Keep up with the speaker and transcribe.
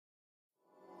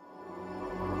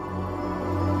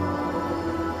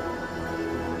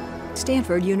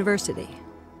Stanford University.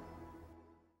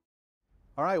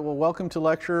 All right, well, welcome to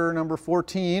lecture number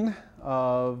 14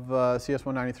 of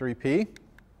CS193P.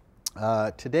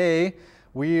 Today,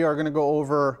 we are going to go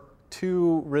over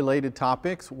two related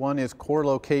topics. One is core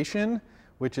location,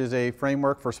 which is a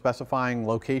framework for specifying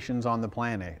locations on the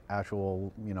planet,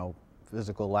 actual,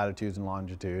 physical latitudes and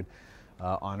longitude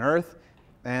on Earth.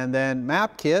 And then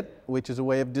MapKit, which is a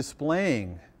way of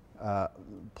displaying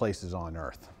places on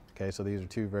Earth. Okay, so these are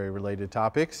two very related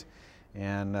topics.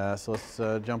 And so let's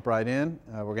jump right in.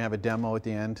 We're going to have a demo at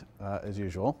the end, as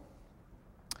usual.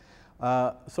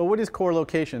 So what is core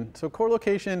location? So core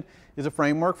location is a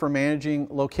framework for managing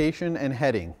location and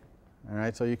heading. All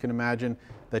right, so you can imagine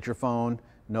that your phone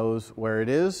knows where it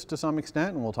is to some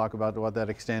extent, and we'll talk about what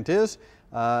that extent is.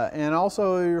 And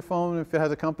also your phone, if it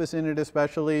has a compass in it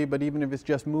especially, but even if it's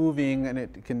just moving and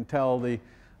it can tell the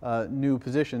new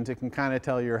positions, it can kind of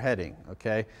tell your heading,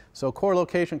 okay? So core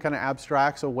location kind of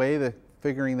abstracts away the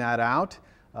figuring that out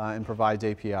and provides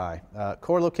API.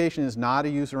 Core location is not a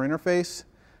user interface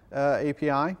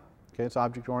API, okay? It's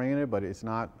object oriented, but it's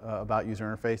not about user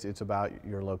interface, it's about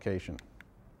your location.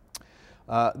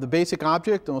 The basic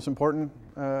object, the most important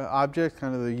object,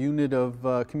 kind of the unit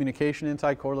of communication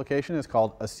inside core location is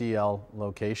called a CL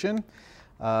location.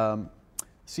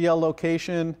 CL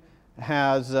location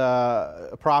has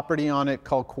a property on it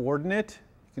called coordinate.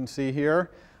 You can see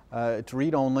here. It's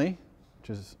read-only, which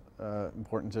is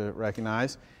important to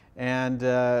recognize. And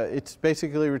it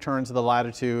basically returns the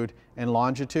latitude and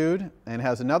longitude and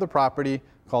has another property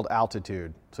called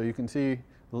altitude. So you can see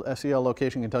a CL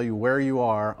location can tell you where you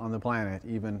are on the planet,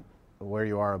 even where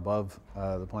you are above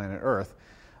the planet Earth.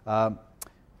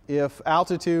 If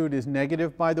altitude is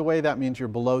negative, by the way, that means you're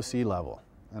below sea level.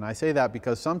 And I say that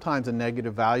because sometimes a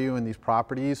negative value in these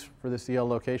properties for the CL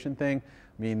location thing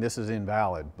mean this is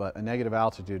invalid, but a negative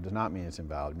altitude does not mean it's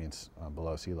invalid, it means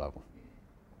below sea level.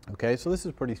 Okay, so this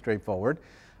is pretty straightforward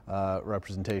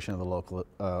representation of the local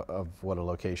of what a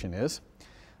location is.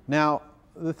 Now,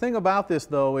 the thing about this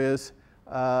though is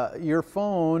your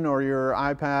phone or your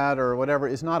iPad or whatever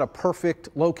is not a perfect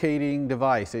locating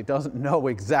device. It doesn't know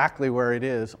exactly where it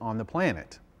is on the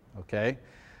planet, okay?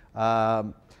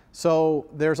 So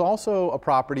there's also a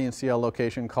property in CL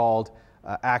location called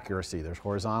accuracy. There's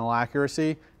horizontal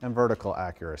accuracy and vertical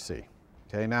accuracy.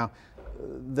 Okay, now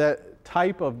that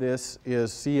type of this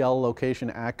is CL location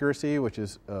accuracy, which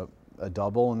is a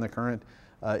double in the current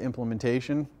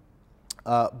implementation.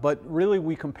 But really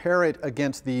we compare it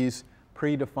against these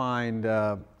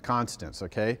predefined constants,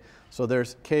 okay? So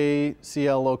there's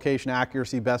KCL location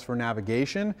accuracy best for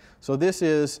navigation. So this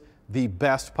is the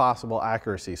best possible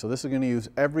accuracy. So this is going to use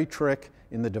every trick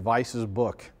in the device's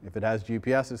book. If it has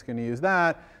GPS, it's going to use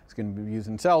that. It's going to be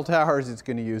using cell towers. It's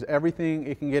going to use everything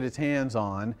it can get its hands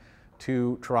on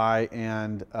to try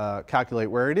and calculate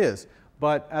where it is.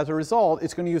 But as a result,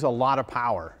 it's going to use a lot of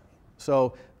power.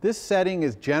 So this setting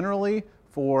is generally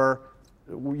for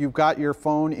you've got your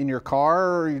phone in your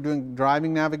car or you're doing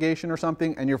driving navigation or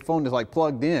something and your phone is like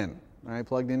plugged in, right?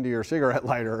 Plugged into your cigarette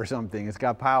lighter or something. It's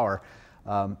got power.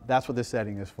 That's what this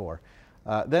setting is for.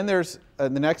 Then there's the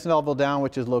next level down,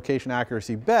 which is location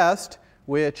accuracy best,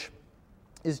 which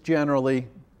is generally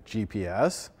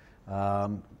GPS.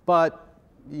 But,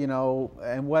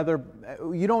 and whether,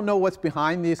 you don't know what's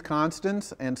behind these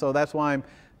constants, and so that's why I'm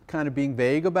kind of being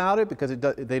vague about it, because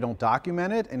they don't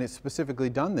document it, and it's specifically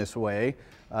done this way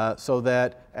so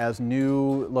that as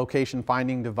new location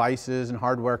finding devices and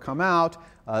hardware come out,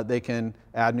 they can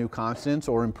add new constants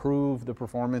or improve the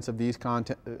performance of these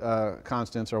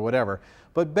constants or whatever.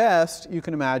 But best, you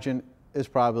can imagine, is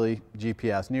probably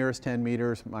GPS. Nearest 10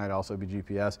 meters might also be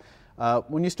GPS.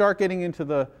 When you start getting into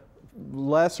the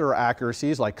lesser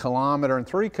accuracies like kilometer and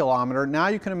 3 kilometer, now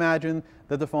you can imagine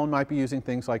that the phone might be using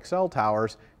things like cell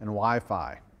towers and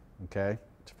Wi-Fi, okay,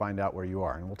 to find out where you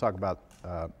are. And we'll talk about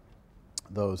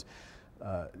those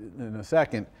in a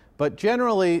second. But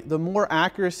generally, the more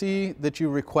accuracy that you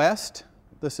request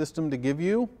the system to give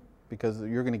you, because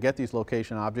you're going to get these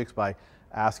location objects by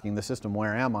asking the system,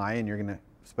 where am I? And you're going to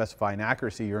specify an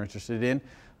accuracy you're interested in,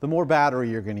 the more battery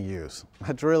you're going to use.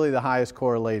 That's really the highest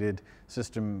correlated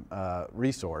system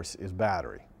resource is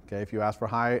battery. Okay, if you ask for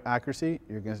high accuracy,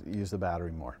 you're going to use the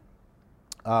battery more.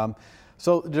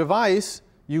 So the device,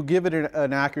 you give it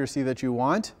an accuracy that you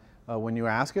want when you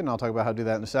ask it, and I'll talk about how to do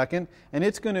that in a second, and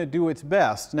it's going to do its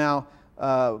best. Now,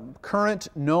 current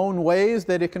known ways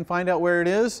that it can find out where it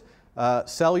is,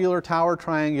 cellular tower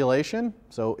triangulation,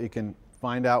 so it can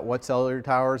find out what cellular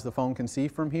towers the phone can see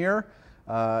from here.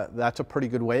 That's a pretty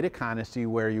good way to kind of see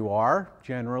where you are,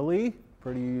 generally,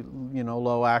 pretty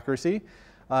low accuracy.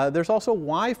 There's also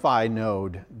Wi-Fi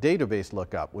node database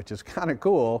lookup, which is kind of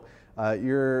cool.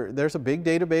 There's a big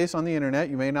database on the internet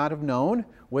you may not have known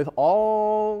with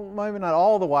maybe not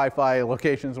all the Wi-Fi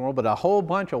locations in the world, but a whole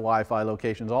bunch of Wi-Fi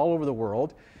locations all over the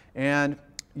world. And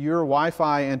your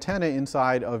Wi-Fi antenna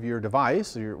inside of your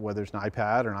device, whether it's an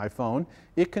iPad or an iPhone,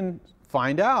 it can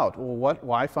find out, well, what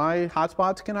Wi-Fi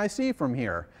hotspots can I see from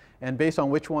here? And based on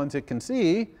which ones it can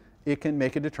see, it can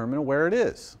make a determination of where it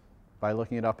is by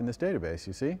looking it up in this database,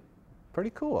 you see?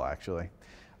 Pretty cool, actually.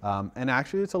 And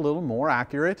actually, it's a little more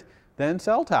accurate than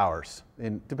cell towers,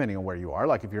 depending on where you are.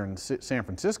 Like if you're in San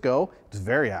Francisco, it's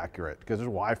very accurate because there's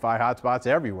Wi-Fi hotspots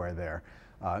everywhere there.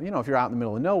 You know, if you're out in the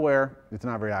middle of nowhere, it's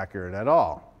not very accurate at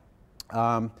all.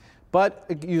 But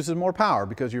it uses more power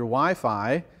because your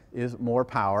Wi-Fi is more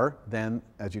power than,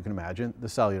 as you can imagine, the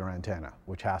cellular antenna,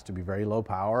 which has to be very low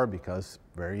power because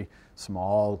very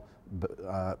small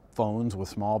phones with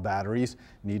small batteries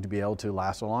need to be able to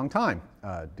last a long time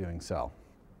doing so.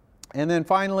 And then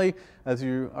finally, as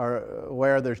you are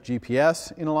aware, there's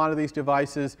GPS in a lot of these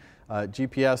devices.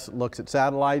 GPS looks at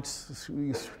satellites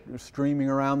streaming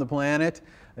around the planet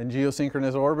in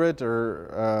geosynchronous orbit,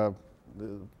 or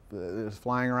is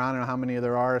flying around. I don't know how many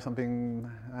there are, something,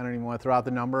 I don't even want to throw out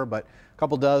the number, but a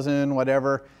couple dozen,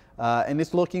 whatever. And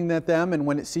it's looking at them, and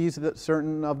when it sees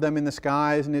certain of them in the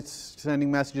skies, and it's sending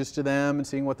messages to them and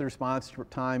seeing what the response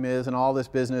time is and all this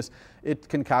business, it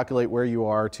can calculate where you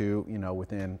are to, you know,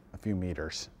 within a few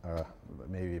meters,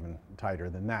 maybe even tighter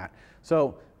than that.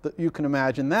 So you can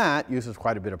imagine that uses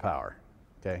quite a bit of power,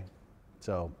 okay?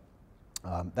 So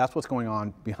that's what's going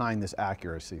on behind this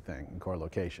accuracy thing in core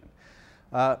location.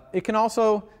 It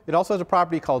also has a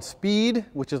property called speed,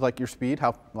 which is like your speed,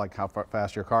 how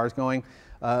fast your car is going.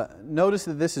 Notice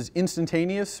that this is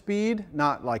instantaneous speed,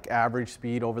 not like average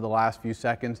speed over the last few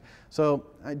seconds. So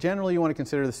generally you want to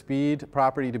consider the speed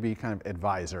property to be kind of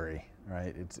advisory,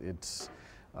 right? It's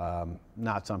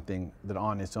not something that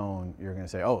on its own you're going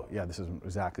to say, oh yeah, this is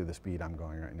exactly the speed I'm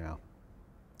going right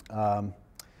now.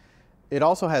 It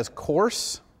also has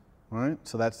course. All right,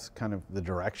 so that's kind of the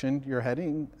direction you're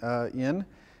heading in.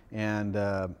 And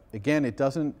again, it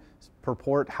doesn't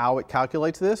purport how it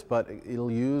calculates this, but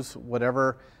it'll use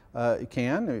whatever it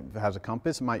can. If it has a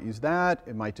compass, it might use that.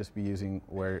 It might just be using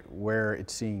where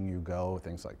it's seeing you go,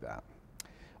 things like that.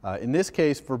 In this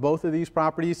case, for both of these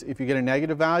properties, if you get a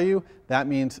negative value, that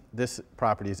means this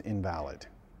property is invalid.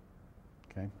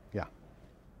 Okay, yeah?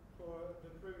 For the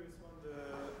previous one,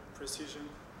 the precision.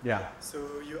 Yeah. So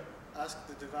you ask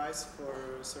the device for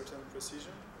certain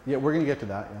precision? Yeah, we're going to get to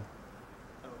that, yeah.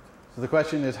 Okay. So the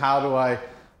question is, how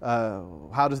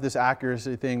does this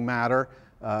accuracy thing matter?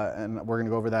 And we're going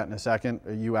to go over that in a second.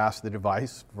 You ask the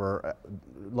device for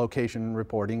location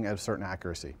reporting at a certain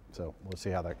accuracy. So we'll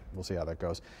see how that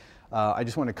goes. I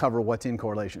just want to cover what's in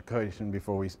correlation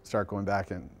before we start going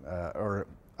back or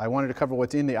I wanted to cover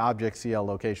what's in the object CL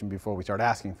location before we start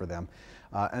asking for them.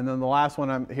 And then the last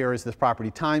one here is this property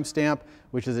timestamp,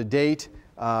 which is a date.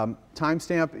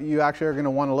 Timestamp, you actually are going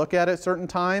to want to look at at certain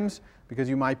times because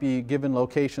you might be given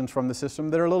locations from the system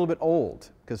that are a little bit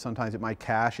old, because sometimes it might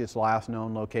cache its last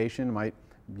known location. It might,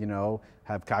 you know,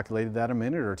 have calculated that a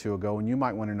minute or two ago, and you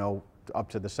might want to know up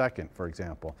to the second, for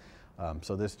example.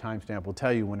 So this timestamp will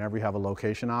tell you whenever you have a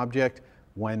location object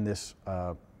when this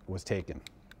was taken.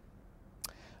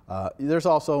 There's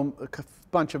also a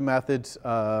bunch of methods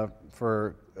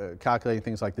for calculating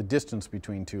things like the distance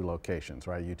between two locations,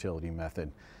 right? Utility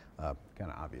method, kind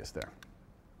of obvious there.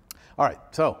 All right,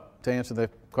 so to answer the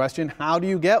question, how do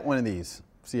you get one of these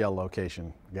CL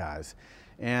location guys?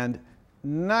 And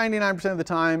 99% of the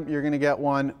time, you're going to get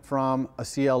one from a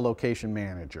CL location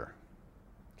manager.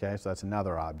 Okay, so that's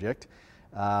another object.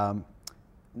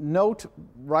 Note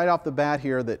right off the bat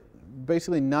here that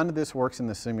basically none of this works in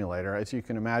the simulator. As you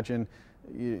can imagine,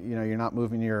 you know, you're not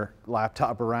moving your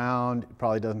laptop around. It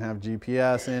probably doesn't have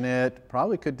GPS in it.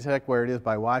 Probably could detect where it is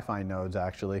by Wi-Fi nodes,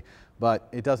 actually, but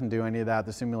it doesn't do any of that.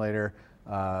 The simulator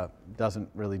doesn't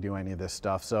really do any of this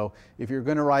stuff. So if you're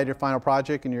going to write your final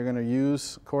project and you're going to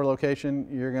use core location,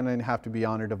 you're going to have to be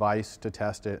on a device to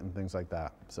test it and things like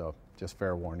that. So just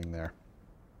fair warning there.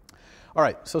 All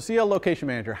right, so CL Location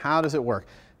Manager, how does it work?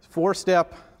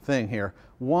 Four-step thing here.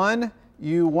 One,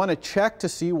 you want to check to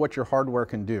see what your hardware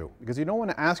can do, because you don't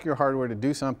want to ask your hardware to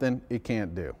do something it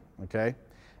can't do, okay?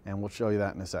 And we'll show you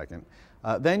that in a second.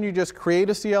 Then you just create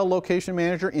a CL Location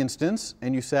Manager instance,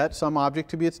 and you set some object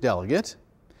to be its delegate.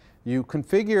 You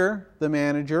configure the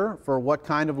manager for what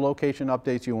kind of location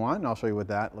updates you want, and I'll show you what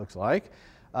that looks like.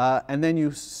 And then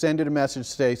you send it a message,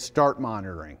 say, start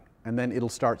monitoring, and then it'll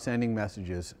start sending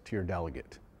messages to your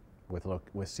delegate with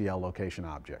CL location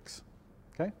objects.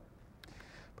 Okay?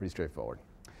 pretty straightforward.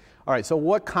 All right, so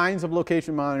what kinds of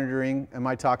location monitoring am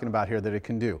I talking about here that it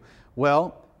can do?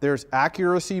 Well, there's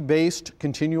accuracy-based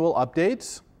continual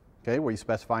updates, okay, where you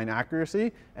specify an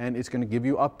accuracy, and it's going to give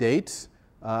you updates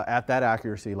at that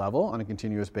accuracy level on a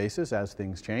continuous basis as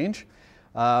things change.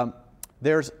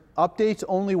 There's updates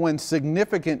only when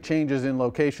significant changes in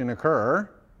location occur.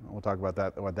 We'll talk about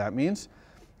that, what that means.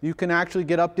 You can actually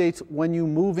get updates when you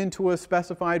move into a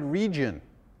specified region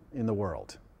in the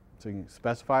world. So you can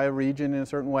specify a region in a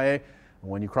certain way, and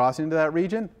when you cross into that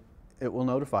region, it will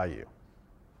notify you,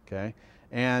 okay?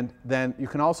 And then you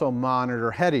can also monitor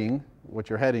heading, what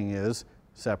your heading is,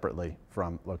 separately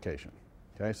from location,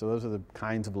 okay? So those are the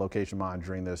kinds of location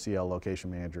monitoring that a CL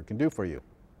Location Manager can do for you.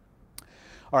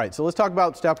 All right, so let's talk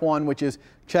about step one, which is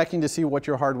checking to see what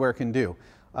your hardware can do.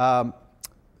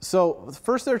 So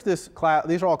first there's this class,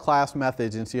 these are all class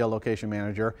methods in CL Location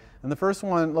Manager. And the first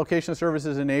one, location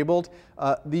services enabled.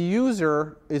 The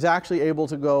user is actually able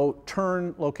to go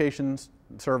turn location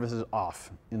services off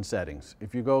in settings.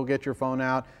 If you go get your phone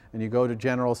out and you go to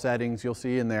general settings, you'll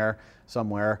see in there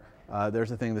somewhere, there's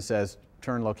a thing that says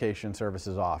turn location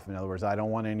services off. In other words, I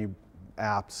don't want any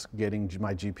apps getting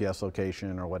my GPS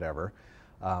location or whatever.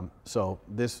 So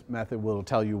this method will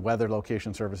tell you whether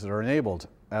location services are enabled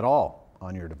at all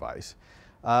on your device.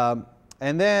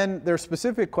 And then there's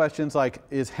specific questions like,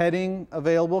 is heading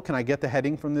available? Can I get the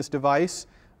heading from this device?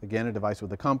 Again, a device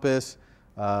with a compass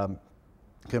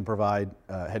can provide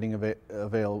heading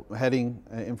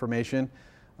information.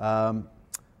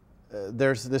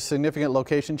 There's this significant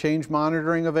location change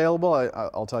monitoring available.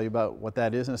 I'll tell you about what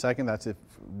that is in a second. That's if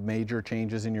major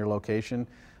changes in your location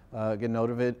get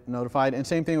notified. And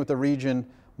same thing with the region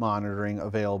monitoring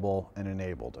available and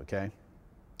enabled, okay?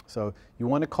 So you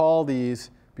want to call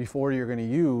these before you're going to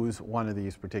use one of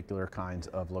these particular kinds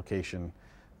of location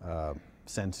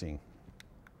sensing.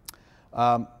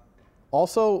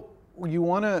 Also, you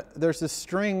want to, there's this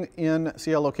string in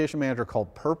CL Location Manager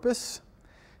called purpose.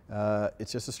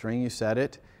 It's just a string, you set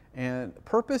it. And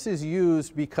purpose is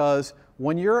used because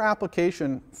when your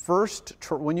application first,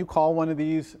 when you call one of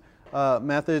these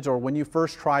methods or when you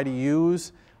first try to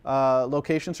use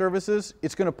location services,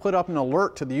 it's going to put up an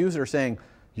alert to the user saying,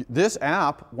 this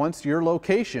app wants your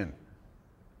location,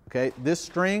 okay? This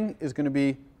string is going to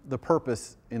be the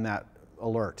purpose in that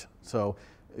alert. So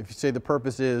if you say the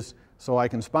purpose is so I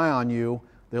can spy on you,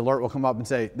 the alert will come up and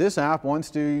say, this app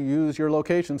wants to use your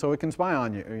location so it can spy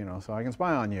on you, so I can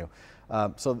spy on you.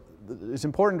 So it's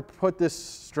important to put this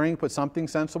string, put something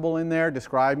sensible in there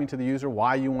describing to the user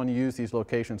why you want to use these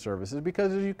location services,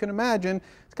 because as you can imagine,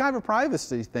 it's kind of a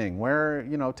privacy thing where,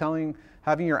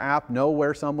 having your app know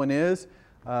where someone is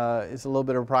a little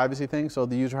bit of a privacy thing, so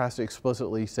the user has to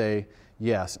explicitly say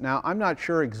yes. Now, I'm not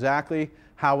sure exactly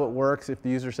how it works if the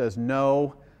user says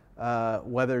no,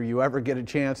 whether you ever get a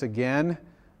chance again.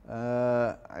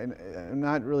 I'm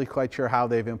not really quite sure how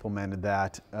they've implemented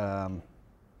that.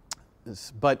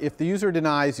 But if the user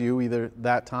denies you either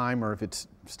that time or if it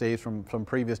stays from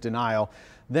previous denial,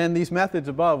 then these methods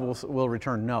above will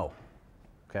return no.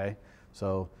 Okay?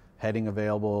 So heading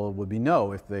available would be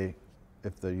no if the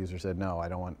user said no, I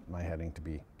don't want my heading to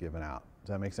be given out. Does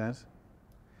that make sense?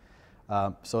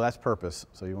 So that's purpose.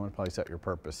 So you want to probably set your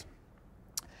purpose.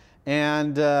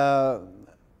 And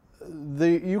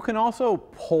you can also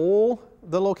poll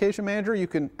the location manager. You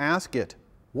can ask it,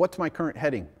 what's my current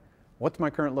heading? What's my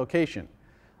current location?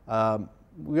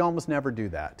 We almost never do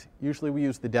that. Usually we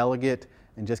use the delegate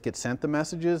and just get sent the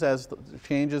messages as the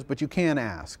changes, but you can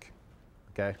ask,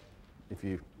 okay, if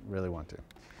you really want to.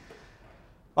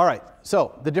 All right,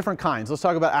 so the different kinds. Let's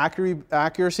talk about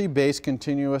accuracy-based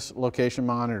continuous location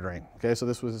monitoring. Okay, so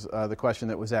this was the question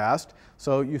that was asked.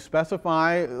 So you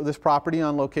specify this property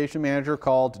on Location Manager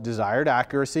called desired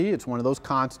accuracy. It's one of those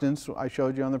constants I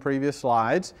showed you on the previous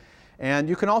slides. And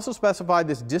you can also specify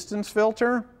this distance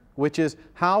filter, which is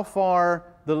how far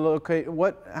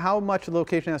how much the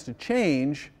location has to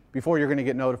change before you're going to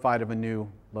get notified of a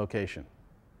new location,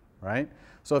 right?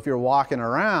 So if you're walking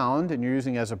around and you're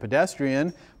using it as a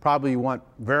pedestrian, probably you want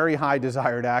very high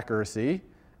desired accuracy,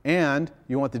 and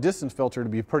you want the distance filter to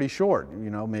be pretty short,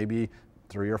 maybe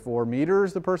 3 or 4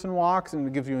 meters the person walks, and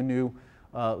it gives you a new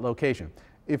location.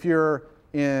 If you're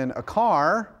in a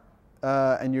car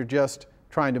and you're just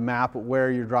trying to map where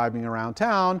you're driving around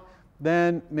town,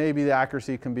 then maybe the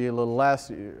accuracy can be a little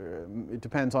less. It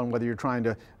depends on whether you're trying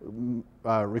to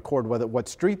record what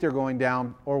street they're going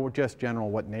down or just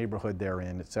general what neighborhood they're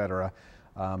in, etc.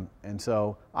 And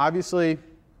so obviously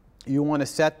you want to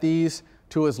set these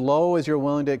to as low as you're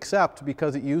willing to accept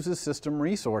because it uses system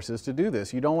resources to do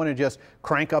this. You don't want to just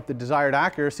crank up the desired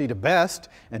accuracy to best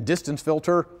and distance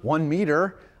filter 1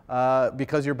 meter.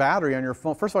 because your battery on your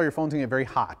phone, first of all, your phone's going to get very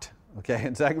hot, okay?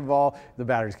 And second of all, the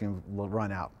batteries can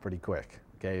run out pretty quick,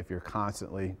 okay, if you're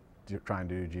constantly trying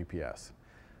to do GPS.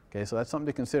 Okay, so that's something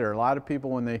to consider. A lot of people,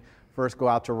 when they first go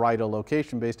out to write a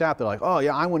location-based app, they're like, oh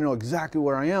yeah, I want to know exactly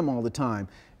where I am all the time.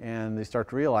 And they start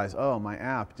to realize, oh, my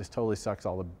app just totally sucks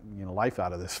all the life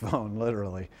out of this phone,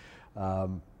 literally.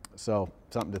 So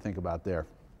something to think about there.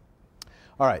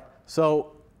 All right,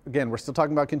 so again, we're still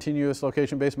talking about continuous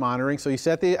location-based monitoring. So you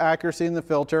set the accuracy in the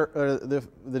filter,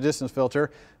 the distance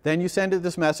filter, then you send it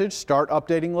this message, start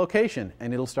updating location,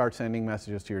 and it'll start sending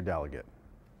messages to your delegate.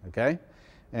 Okay?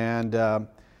 And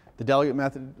the delegate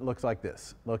method looks like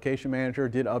this. Location manager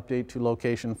did update to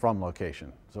location from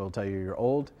location. So it'll tell you your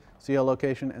old CL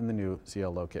location and the new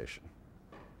CL location.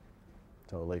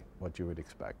 Totally what you would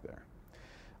expect there.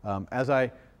 As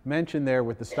I mentioned there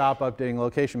with the stop updating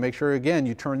location, make sure again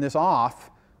you turn this off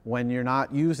when you're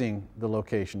not using the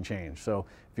location change. So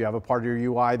if you have a part of your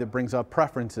UI that brings up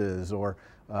preferences or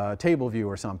table view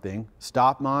or something,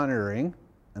 stop monitoring,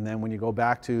 and then when you go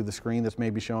back to the screen that's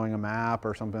maybe showing a map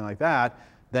or something like that,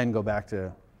 then go back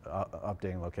to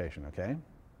updating location, okay?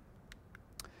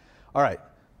 All right,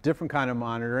 different kind of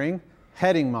monitoring,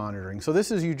 heading monitoring. So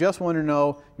this is, you just want to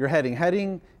know your heading.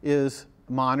 Heading is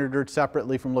monitored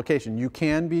separately from location. You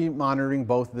can be monitoring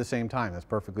both at the same time, that's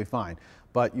perfectly fine.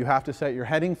 But you have to set your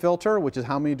heading filter, which is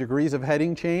how many degrees of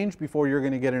heading change before you're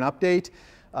going to get an update.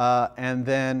 And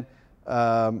then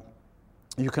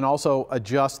you can also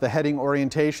adjust the heading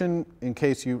orientation in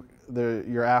case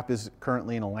your app is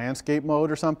currently in a landscape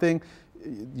mode or something.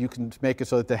 You can make it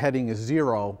so that the heading is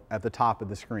 0 at the top of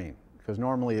the screen, because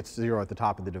normally it's 0 at the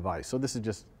top of the device. So this is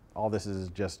just, all this is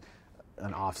just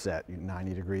an offset,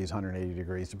 90 degrees, 180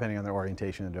 degrees, depending on the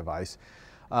orientation of the device.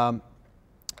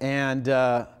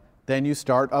 Then you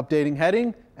start updating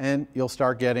heading, and you'll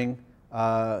start getting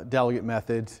delegate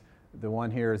methods. The one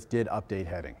here is did update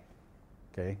heading.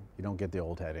 Okay, you don't get the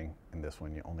old heading in this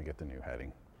one, you only get the new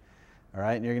heading. All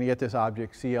right, and you're going to get this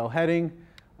object CL heading.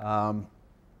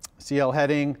 CL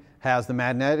heading has the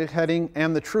magnetic heading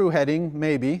and the true heading,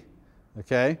 maybe.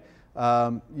 Okay,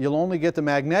 you'll only get the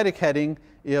magnetic heading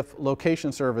if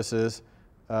location services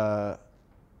are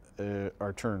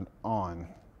turned on.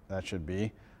 That should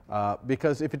be.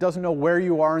 Because if it doesn't know where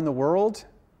you are in the world,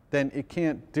 then it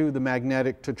can't do the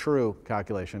magnetic to true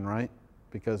calculation, right?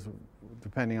 Because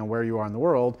depending on where you are in the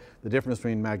world, the difference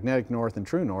between magnetic north and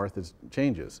true north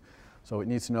changes. So it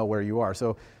needs to know where you are.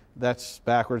 So that's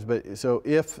backwards. But so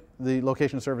if the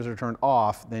location servers are turned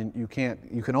off, then you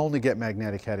can only get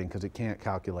magnetic heading because it can't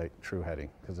calculate true heading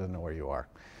because it doesn't know where you are.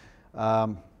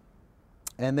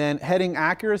 And then heading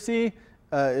accuracy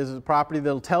is a property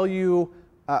that'll tell you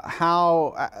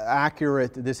how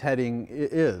accurate this heading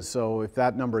is. So if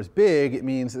that number is big, it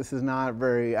means this is not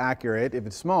very accurate. If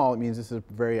it's small, it means this is a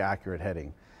very accurate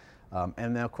heading.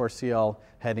 And then, of course, CL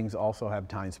headings also have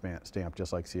time stamp,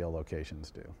 just like CL locations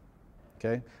do.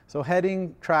 Okay? So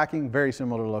heading tracking, very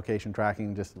similar to location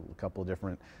tracking, just a couple of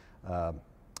different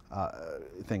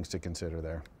things to consider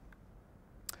there.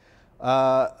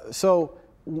 So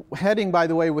heading, by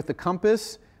the way, with the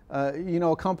compass, you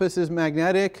know, a compass is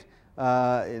magnetic.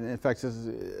 In fact,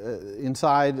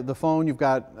 inside the phone, you've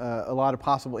got a lot of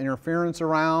possible interference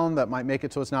around that might make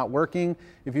it so it's not working.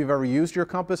 If you've ever used your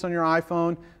compass on your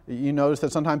iPhone, you notice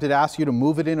that sometimes it asks you to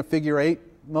move it in a figure-8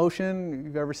 motion.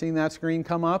 You've ever seen that screen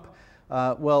come up?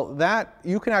 Well,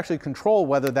 you can actually control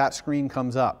whether that screen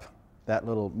comes up, that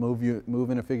little move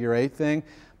in a figure-8 thing.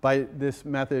 By this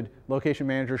method, Location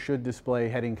Manager should display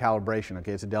heading calibration.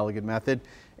 Okay, it's a delegate method.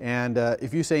 And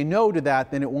if you say no to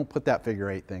that, then it won't put that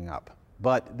figure-8 thing up.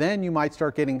 But then you might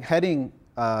start getting heading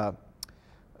updates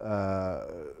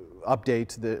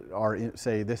that are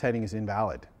say this heading is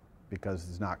invalid because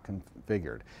it's not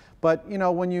configured. But you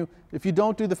know, if you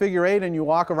don't do the figure-8 and you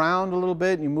walk around a little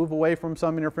bit and you move away from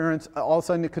some interference, all of a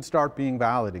sudden it could start being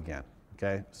valid again.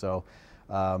 Okay, so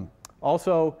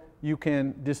also you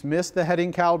can dismiss the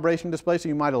heading calibration display, so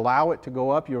you might allow it to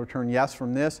go up. You'll return yes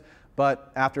from this,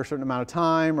 but after a certain amount of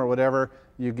time or whatever,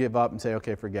 you give up and say,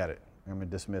 okay, forget it. I'm going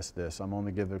to dismiss this. I'm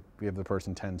only give the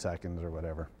person 10 seconds or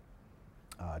whatever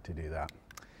to do that.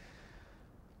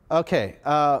 Okay,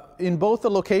 in both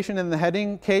the location and the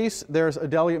heading case, there's a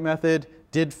delegate method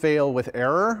did fail with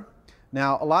error.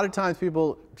 Now, a lot of times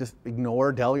people just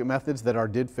ignore delegate methods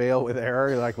that did fail with error.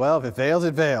 You're like, well, if it fails,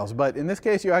 it fails. But in this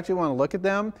case, you actually want to look at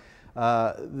them.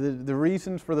 The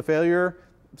reasons for the failure,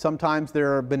 sometimes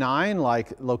they're benign,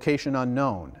 like location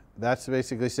unknown. That's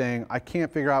basically saying, I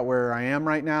can't figure out where I am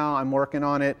right now. I'm working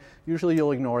on it. Usually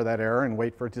you'll ignore that error and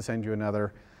wait for it to send you an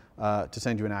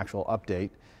actual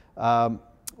update.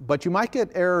 But you might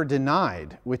get error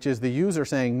denied, which is the user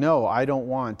saying, no, I don't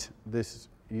want this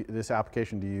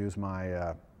application to use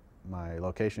my, my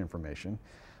location information.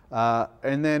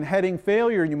 And then heading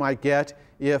failure you might get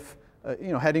if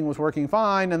heading was working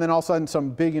fine, and then all of a sudden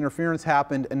some big interference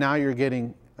happened, and now you're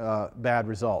getting bad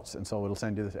results. And so it'll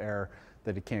send you this error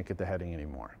that it can't get the heading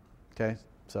anymore. Okay?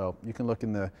 So you can look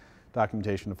in the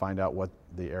documentation to find out what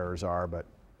the errors are, but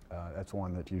that's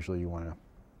one that usually you want to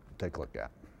take a look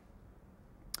at.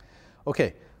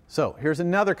 Okay, so here's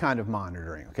another kind of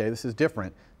monitoring. Okay, this is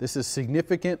different. This is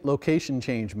significant location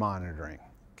change monitoring.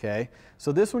 Okay,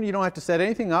 so this one you don't have to set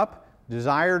anything up.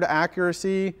 Desired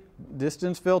accuracy,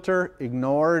 distance filter,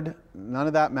 ignored, none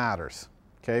of that matters.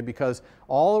 Okay, because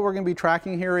all that we're going to be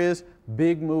tracking here is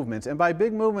big movements. And by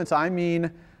big movements, I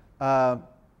mean,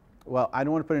 well, I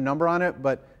don't want to put a number on it,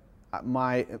 but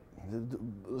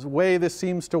the way this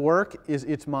seems to work is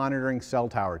it's monitoring cell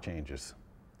tower changes.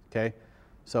 Okay,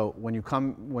 so when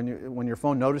your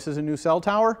phone notices a new cell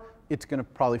tower, it's going to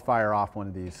probably fire off one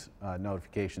of these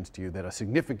notifications to you that a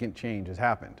significant change has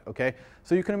happened. Okay,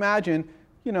 so you can imagine,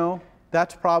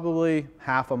 that's probably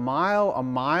half a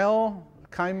mile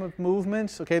kind of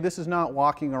movements. Okay, this is not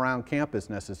walking around campus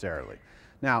necessarily.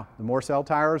 Now, the more cell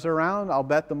towers are around, I'll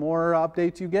bet the more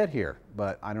updates you get here.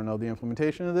 But I don't know the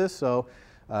implementation of this, so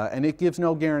and it gives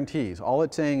no guarantees. All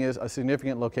it's saying is a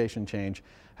significant location change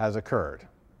has occurred.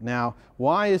 Now,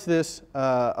 why is this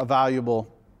a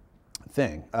valuable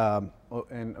thing?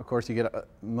 And of course, you get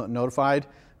notified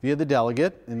via the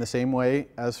delegate in the same way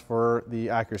as for the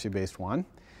accuracy-based one.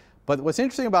 But what's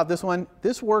interesting about this one,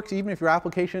 this works even if your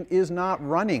application is not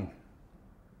running.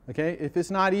 Okay, if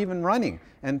it's not even running,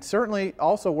 and certainly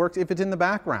also works if it's in the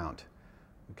background.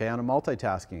 Okay, on a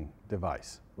multitasking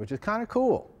device, which is kind of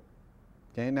cool.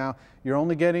 Okay, now you're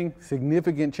only getting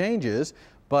significant changes,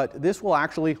 but this will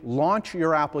actually launch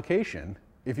your application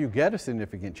if you get a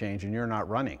significant change and you're not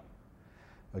running.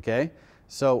 Okay,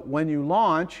 so when you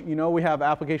launch, we have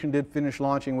application did finish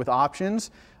launching with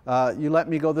options. You let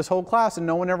me go this whole class and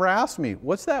no one ever asked me,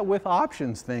 what's that with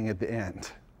options thing at the end?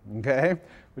 Okay,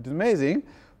 which is amazing.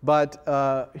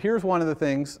 But here's one of the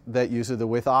things that uses the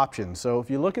with options. So if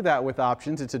you look at that with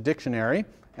options, it's a dictionary.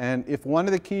 And if one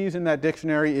of the keys in that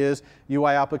dictionary is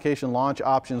UI application launch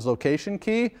options location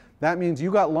key, that means you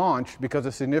got launched because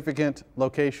a significant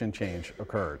location change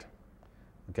occurred.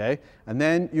 Okay? And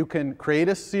then you can create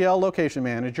a CL location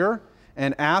manager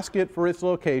and ask it for its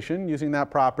location using that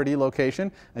property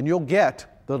location, and you'll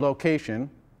get the location,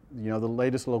 the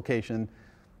latest location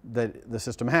that the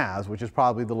system has, which is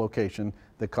probably the location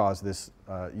that caused this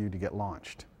you to get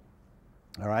launched.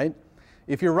 All right?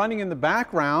 If you're running in the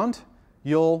background,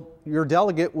 your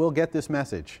delegate will get this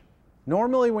message.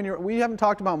 Normally, we haven't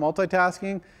talked about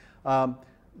multitasking,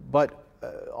 but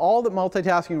all that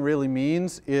multitasking really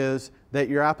means is that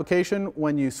your application,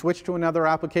 when you switch to another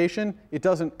application, it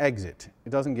doesn't exit.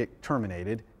 It doesn't get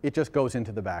terminated. It just goes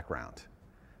into the background.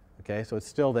 Okay, so it's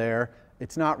still there.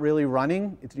 It's not really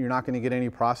running. You're not going to get any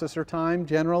processor time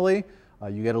generally.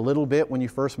 You get a little bit when you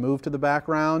first move to the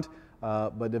background,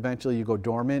 but eventually you go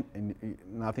dormant and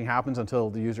nothing happens until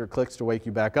the user clicks to wake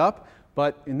you back up.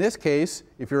 But in this case,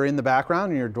 if you're in the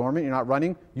background and you're dormant, you're not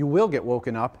running, you will get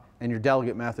woken up and your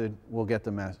delegate method will get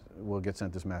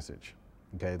sent this message.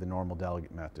 Okay, the normal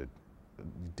delegate method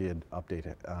did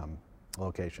update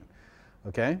location.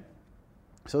 Okay,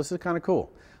 so this is kind of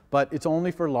cool. But it's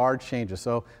only for large changes.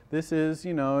 So this is,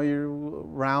 you're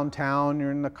around town,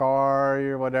 you're in the car,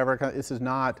 you're whatever. This is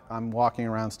not, I'm walking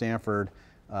around Stanford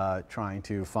trying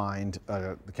to find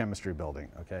the chemistry building.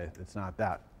 Okay, it's not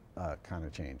that kind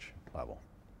of change level.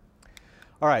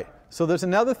 All right, so there's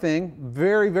another thing,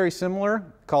 very, very similar,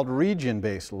 called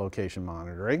region-based location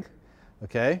monitoring.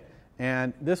 Okay,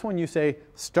 and this one you say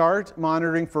start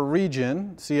monitoring for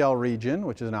region, CL region,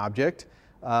 which is an object,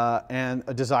 and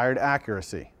a desired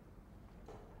accuracy.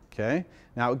 Okay,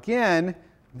 now again,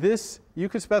 this, you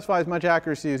could specify as much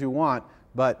accuracy as you want,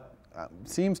 but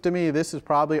seems to me this is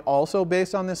probably also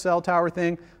based on this cell tower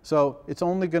thing, so it's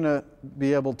only going to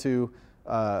be able to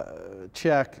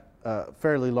check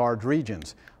fairly large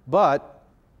regions. But,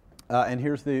 and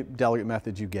here's the delegate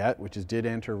method you get, which is did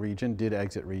enter region, did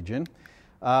exit region.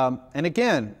 And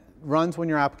again, runs when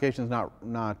your application is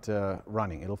not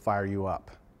running. It'll fire you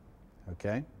up,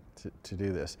 okay, to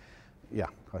do this. Yeah,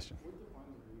 question?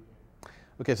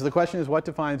 Okay, so the question is what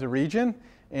defines a region?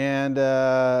 And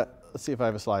let's see if I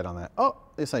have a slide on that. Oh,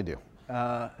 yes I do.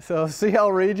 So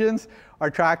CL regions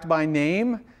are tracked by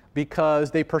name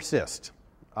because they persist,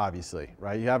 obviously,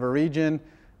 right? You have a region,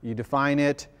 you define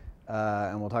it, and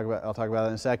I'll talk about that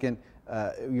in a second.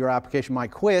 Your application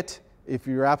might quit, if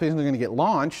your application is going to get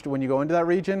launched when you go into that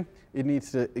region, it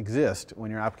needs to exist when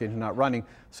your application is not running.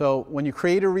 So when you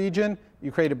create a region,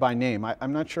 you create it by name.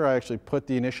 I'm not sure I actually put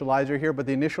the initializer here, but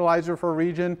the initializer for a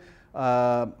region,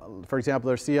 for example,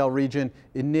 there's CL region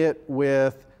init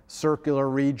with circular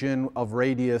region of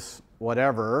radius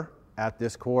whatever at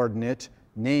this coordinate,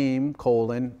 name,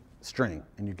 colon, string,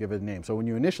 and you give it a name. So when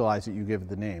you initialize it, you give it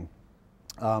the name.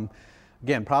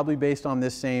 Again, probably based on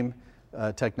this same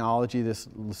technology, this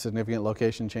significant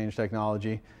location change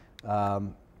technology.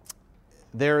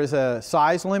 There is a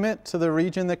size limit to the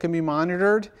region that can be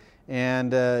monitored,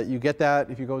 and you get that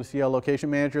if you go to CL Location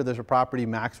Manager. There's a property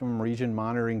maximum region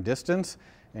monitoring distance,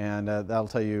 and that'll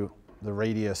tell you the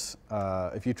radius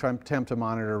if you attempt to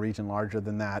monitor a region larger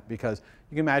than that, because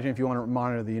you can imagine if you want to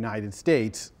monitor the United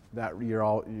States, that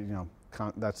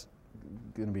that's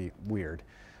going to be weird.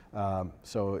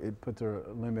 So it puts a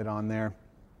limit on there.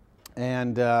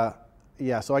 And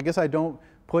yeah, so I guess I don't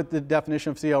put the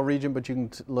definition of CL region, but you can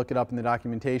look it up in the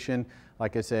documentation.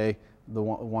 Like I say, the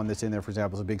one that's in there, for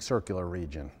example, is a big circular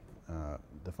region,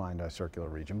 defined as circular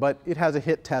region. But it has a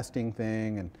hit testing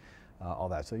thing and all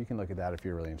that. So you can look at that if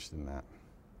you're really interested in that.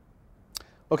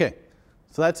 Okay,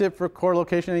 so that's it for core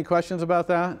location. Any questions about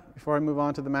that before I move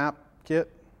on to the map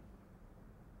kit?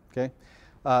 Okay,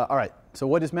 all right, so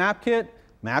what is map kit?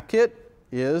 Map kit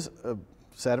is a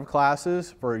set of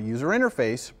classes for a user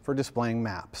interface for displaying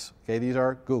maps. Okay, these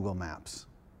are Google Maps.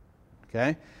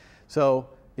 Okay, so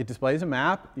it displays a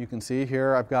map. You can see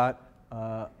here I've got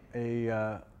a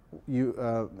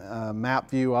map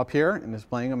view up here and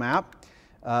displaying a map.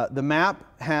 The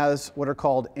map has what are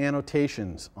called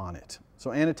annotations on it.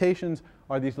 So annotations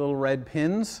are these little red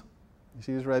pins. You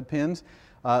see these red pins?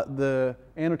 The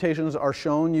annotations are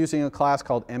shown using a class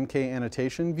called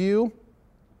MKAnnotationView.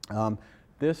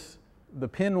 The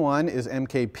pin one is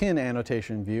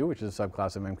MKPinAnnotationView, which is a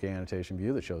subclass of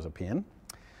MKAnnotationView that shows a pin.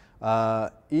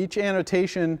 Each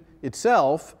annotation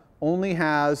itself only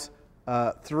has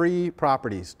 3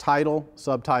 properties: title,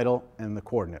 subtitle, and the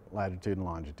coordinate, latitude and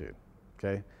longitude.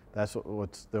 Okay, that's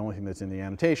what's the only thing that's in the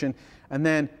annotation. And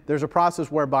then there's a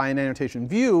process whereby an annotation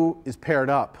view is paired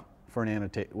up for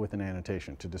with an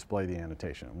annotation to display the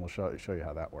annotation. And we'll show you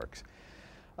how that works.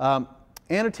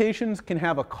 Annotations can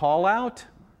have a call out.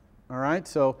 All right,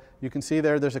 so you can see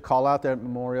there's a call out there at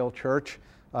Memorial Church.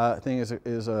 Thing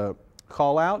is a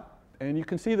call out, and you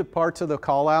can see the parts of the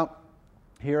call out.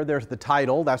 Here there's the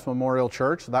title, that's Memorial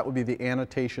Church, so that would be the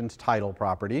annotation's title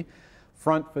property.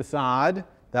 Front facade,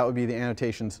 that would be the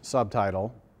annotation's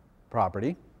subtitle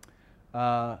property.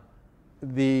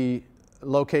 The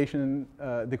location,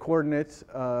 the coordinates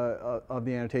of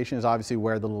the annotation is obviously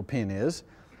where the little pin is.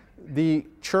 The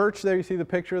church, there you see the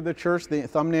picture of the church, the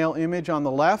thumbnail image on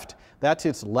the left, that's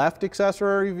its left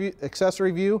accessory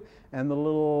view, and the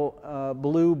little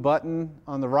blue button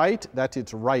on the right, that's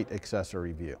its right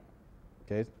accessory view.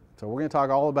 Okay, so we're going to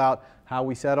talk all about how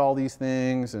we set all these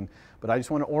things, but I just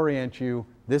want to orient you.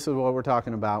 This is what we're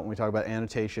talking about when we talk about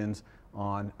annotations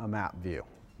on a map view.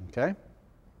 Okay?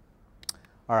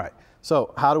 All right,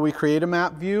 so how do we create a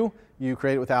map view? You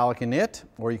create it with alloc init,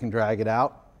 or you can drag it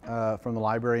out from the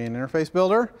library and interface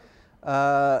builder.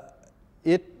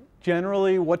 It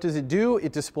generally, what does it do?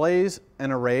 It displays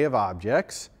an array of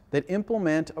objects that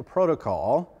implement a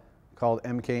protocol called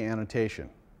MKAnnotation,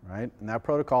 right? And that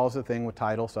protocol is the thing with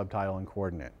title, subtitle, and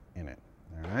coordinate in it,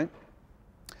 all right?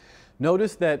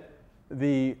 Notice that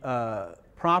the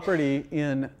property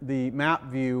in the map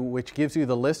view, which gives you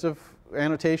the list of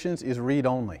annotations, is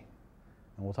read-only.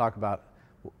 And we'll talk about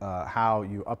how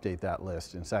you update that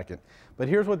list in a second. But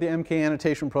here's what the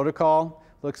MKAnnotation protocol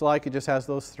looks like. It just has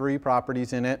those 3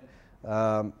 properties in it.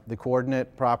 The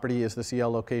coordinate property is the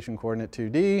CL location coordinate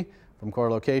 2D. From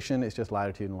core location, it's just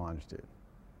latitude and longitude.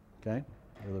 Okay,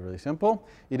 really, really simple.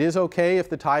 It is okay if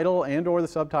the title and or the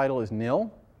subtitle is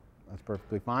nil. That's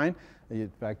perfectly fine. In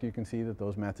fact, you can see that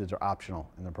those methods are optional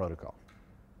in the protocol.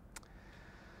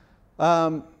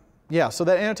 Yeah, so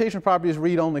that annotation property is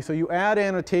read-only. So you add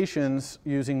annotations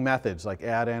using methods like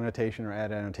add annotation or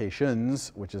add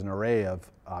annotations, which is an array of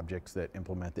objects that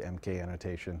implement the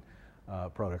MKAnnotation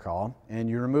protocol, and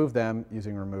you remove them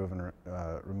using remove and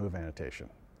remove annotation.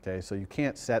 Okay, so you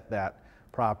can't set that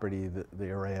property, the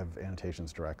array of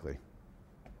annotations, directly.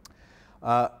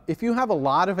 If you have a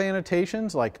lot of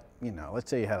annotations, like, let's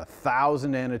say you had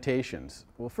 1,000 annotations.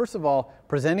 Well, first of all,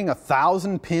 presenting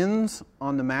 1,000 pins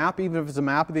on the map, even if it's a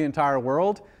map of the entire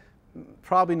world,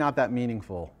 probably not that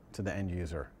meaningful to the end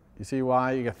user. You see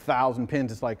why? You get 1,000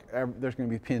 pins, it's like there's going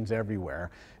to be pins everywhere.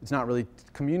 It's not really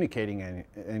communicating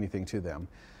anything to them.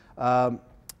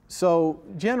 So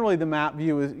generally the map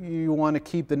view is you want to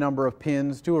keep the number of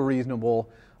pins to a reasonable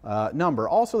number.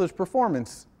 Also there's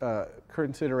performance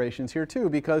considerations here too,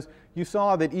 because you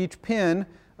saw that each pin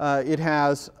it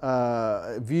has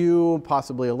a view,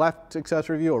 possibly a left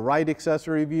accessory view, a right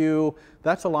accessory view.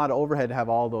 That's a lot of overhead to have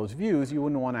all those views. You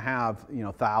wouldn't want to have, you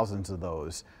know, thousands of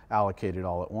those allocated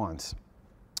all at once.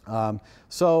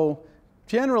 So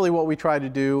generally what we try to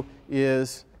do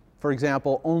is, for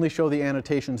example, only show the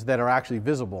annotations that are actually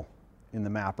visible in the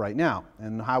map right now.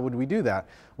 And how would we do that?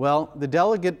 Well, the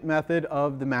delegate method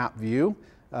of the map view,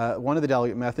 one of the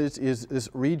delegate methods is this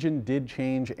region did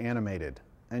change animated.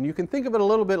 And you can think of it a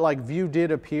little bit like view did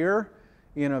appear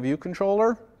in a view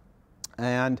controller.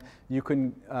 And you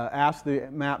can ask the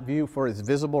map view for its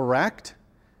visible rect.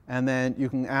 And then you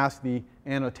can ask the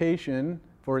annotation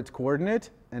for its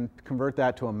coordinate and convert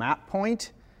that to a map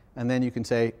point. And then you can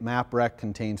say map rect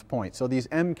contains point. So these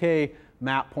MK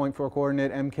map point for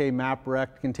coordinate, MK map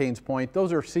rect contains point,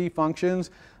 those are C functions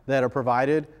that are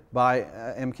provided by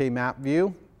MK map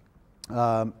view.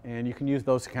 And you can use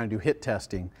those to kind of do hit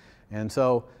testing. And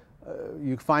so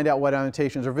you find out what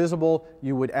annotations are visible,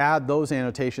 you would add those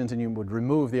annotations and you would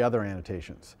remove the other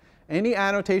annotations. Any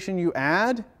annotation you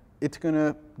add, it's going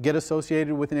to get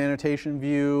associated with an annotation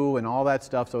view and all that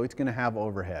stuff, so it's going to have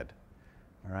overhead.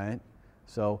 All right?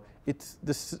 So it's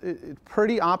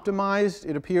pretty optimized,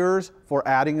 it appears, for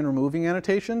adding and removing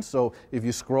annotations. So if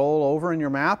you scroll over in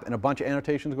your map and a bunch of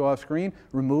annotations go off screen,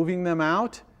 removing them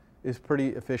out is pretty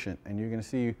efficient. And you're going to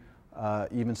see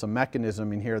even some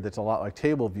mechanism in here that's a lot like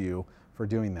table view for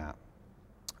doing that.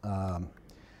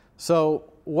 So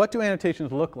what do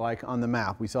annotations look like on the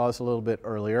map? We saw this a little bit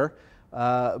earlier.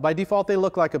 By default, they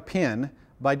look like a pin.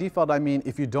 By default, I mean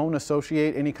if you don't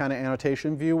associate any kind of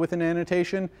annotation view with an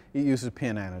annotation, it uses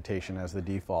pin annotation as the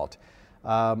default.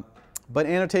 But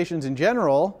annotations in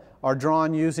general are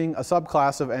drawn using a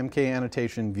subclass of MK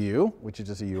annotation view, which is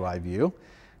just a UI view.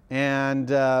 And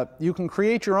you can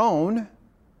create your own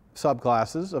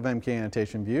subclasses of MK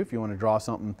annotation view if you want to draw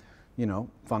something, you know,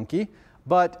 funky.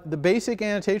 But the basic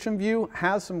annotation view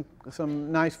has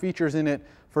some nice features in it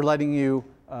for letting you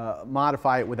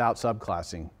modify it without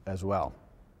subclassing as well.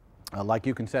 Like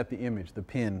you can set the image, the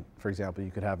pin, for example,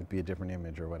 you could have it be a different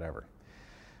image or whatever.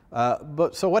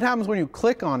 So what happens when you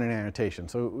click on an annotation?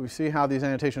 So we see how these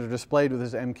annotations are displayed with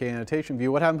this MK annotation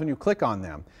view. What happens when you click on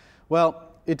them? Well,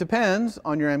 it depends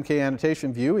on your MK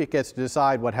annotation view. It gets to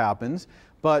decide what happens.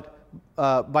 But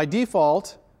by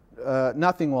default,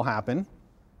 nothing will happen.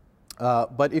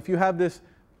 But if you have this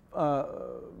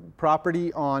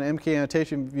property on MK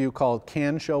annotation view called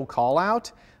can show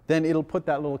callout, then it'll put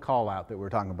that little callout that we're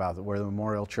talking about, where the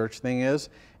Memorial Church thing is,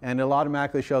 and it'll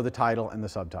automatically show the title and the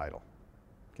subtitle.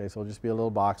 Okay, so it'll just be a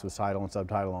little box with title and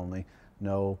subtitle only,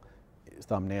 no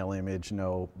thumbnail image,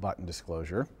 no button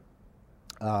disclosure.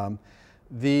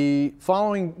 The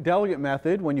following delegate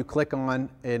method, when you click on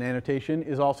an annotation,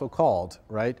 is also called,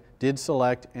 right? Did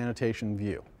select annotation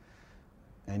view.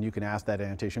 And you can ask that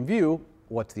annotation view,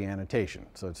 what's the annotation?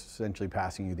 So it's essentially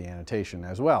passing you the annotation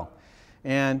as well.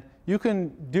 And you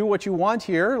can do what you want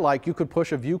here, like you could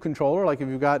push a view controller, like if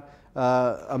you've got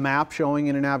a map showing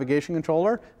in a navigation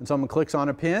controller and someone clicks on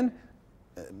a pin,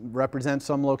 represents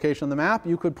some location on the map,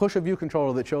 you could push a view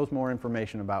controller that shows more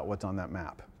information about what's on that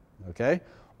map. Okay?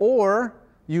 Or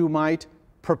you might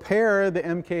prepare the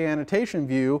MK annotation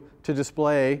view to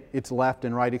display its left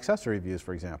and right accessory views,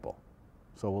 for example.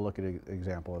 So we'll look at an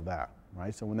example of that.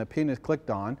 Right? So when the pin is clicked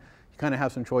on, you kind of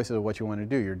have some choices of what you want to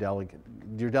do. Your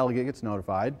delegate gets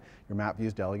notified, your map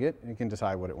views delegate, and it can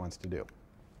decide what it wants to do.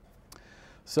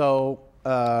 So,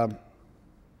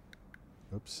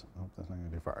 oops, oh, that's not going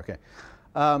to do far. Okay.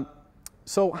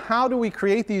 So how do we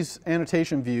create these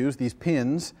annotation views, these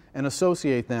pins, and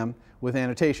associate them with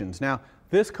annotations? Now,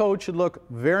 this code should look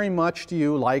very much to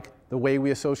you like the way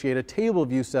we associate a table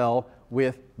view cell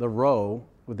with the row,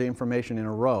 with the information in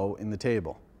a row in the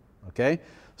table. Okay?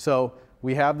 So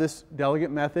we have this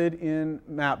delegate method in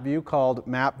map view called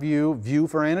map view view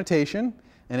for annotation,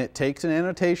 and it takes an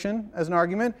annotation as an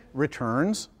argument,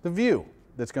 returns the view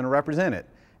that's going to represent it.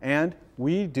 And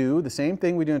we do the same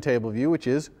thing we do in table view, which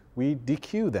is we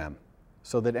dequeue them,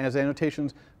 so that as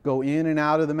annotations go in and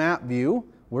out of the map view,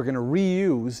 we're going to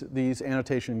reuse these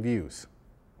annotation views.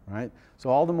 Right? So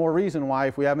all the more reason why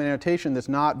if we have an annotation that's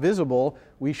not visible,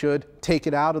 we should take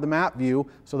it out of the map view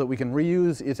so that we can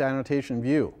reuse its annotation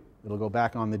view. It'll go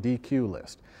back on the dequeue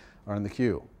list, or in the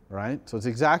queue. Right? So it's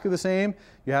exactly the same.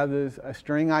 You have this a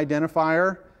string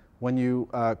identifier when you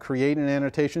create an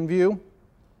annotation view,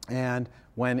 and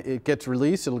when it gets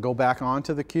released, it'll go back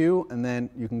onto the queue, and then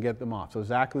you can get them off. So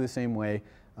exactly the same way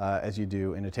as you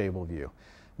do in a table view.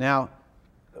 Now,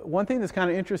 one thing that's kind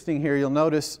of interesting here, you'll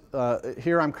notice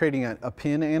here I'm creating a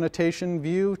pin annotation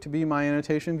view to be my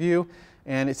annotation view,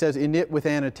 and it says init with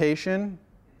annotation.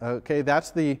 Okay,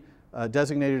 that's the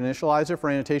designated initializer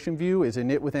for annotation view is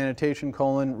init with annotation :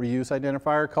 reuse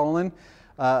identifier :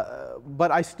 but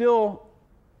I still,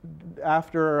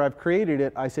 after I've created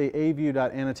it, I say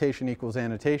aview.annotation equals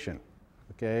annotation.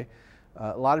 Okay,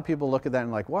 a lot of people look at that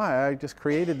and like, why? I just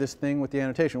created this thing with the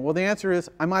annotation. Well, the answer is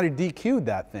I might have dequeued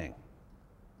that thing,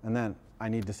 and then I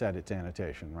need to set it to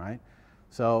annotation, right?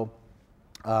 So,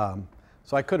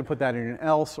 so I could have put that in an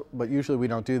else, but usually we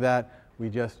don't do that. We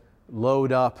just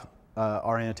load up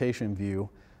our annotation view.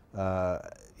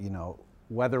 You know,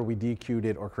 whether we dequeued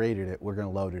it or created it, we're going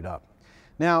to load it up.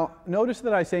 Now, notice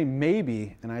that I say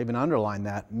maybe, and I even underline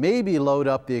that, maybe load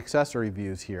up the accessory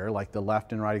views here, like the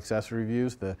left and right accessory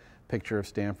views, the picture of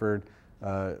Stanford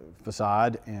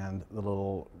facade and the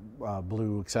little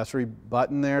blue accessory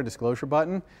button there, disclosure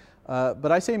button.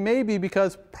 But I say maybe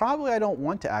because probably I don't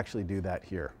want to actually do that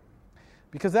here.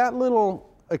 Because that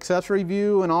little accessory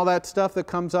view and all that stuff that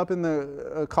comes up in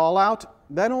the call out,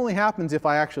 that only happens if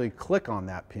I actually click on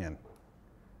that pin.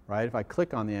 Right? If I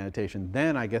click on the annotation,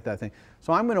 then I get that thing.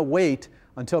 So I'm going to wait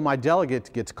until my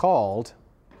delegate gets called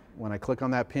when I click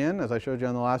on that pin, as I showed you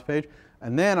on the last page,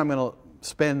 and then I'm going to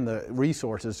spend the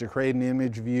resources to create an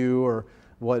image view or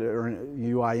an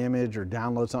UI image or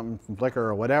download something from Flickr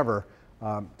or whatever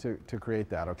to create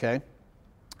that, okay?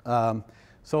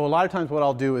 So a lot of times what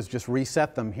I'll do is just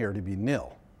reset them here to be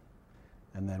nil,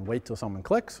 and then wait till someone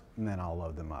clicks, and then I'll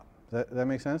load them up. Does that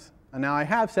make sense? And now I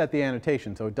have set the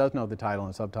annotation, so it does know the title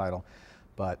and subtitle,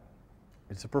 but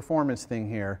it's a performance thing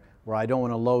here where I don't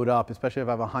want to load up, especially if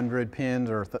I have 100 pins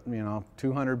or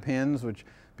 200 pins, which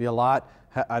be a lot.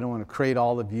 I don't want to create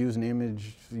all the views and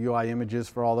UI images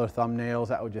for all their thumbnails.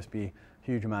 That would just be a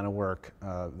huge amount of work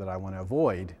that I want to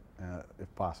avoid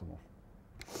if possible.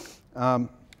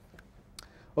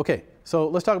 Okay, so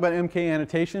let's talk about MK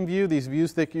annotation view, these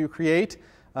views that you create.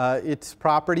 Its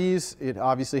properties, it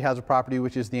obviously has a property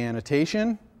which is the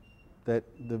annotation that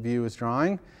the view is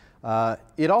drawing.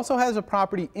 It also has a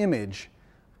property image.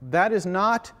 That is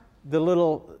not the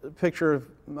little picture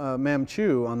of Mem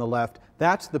Chu on the left.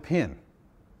 That's the pin.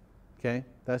 Okay,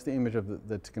 that's the image of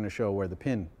that's going to show where the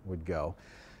pin would go.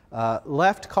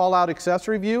 Left callout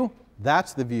accessory view,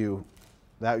 that's the view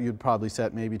that you'd probably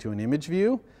set maybe to an image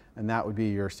view, and that would be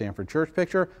your Stanford Church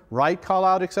picture. Right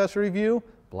callout accessory view,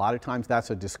 a lot of times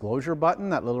that's a disclosure button,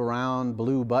 that little round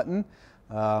blue button.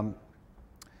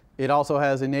 It also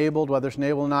has enabled, whether it's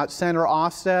enabled or not, center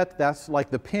offset. That's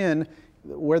like the pin.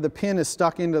 Where the pin is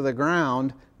stuck into the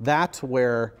ground, that's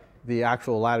where the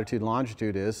actual latitude and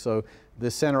longitude is. So the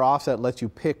center offset lets you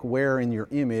pick where in your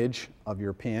image of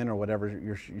your pin or whatever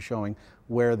you're showing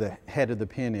where the head of the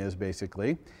pin is,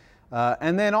 basically.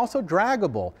 And then also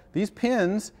draggable. These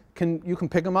pins, you can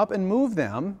pick them up and move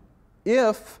them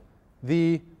if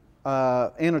the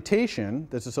annotation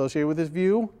that's associated with this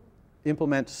view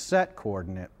implements set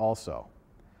coordinate also.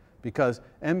 Because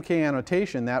MK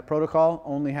annotation, that protocol,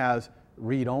 only has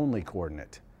read-only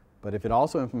coordinate. But if it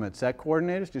also implements set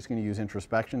coordinate, it's just going to use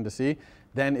introspection to see,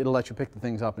 then it'll let you pick the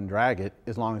things up and drag it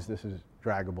as long as this is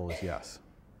draggable as yes.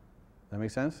 Does that make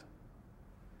sense?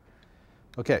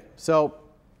 Okay, so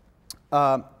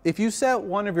if you set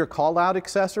one of your call-out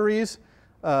accessories,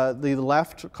 the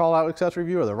left call-out accessory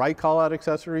view or the right call-out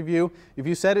accessory view, if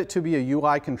you set it to be a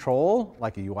UI control,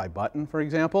 like a UI button, for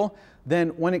example, then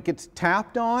when it gets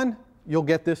tapped on, you'll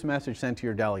get this message sent to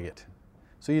your delegate.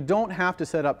 So you don't have to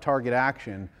set up target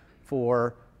action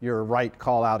for your right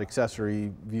call-out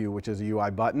accessory view, which is a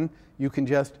UI button. You can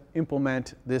just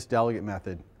implement this delegate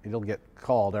method. It'll get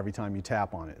called every time you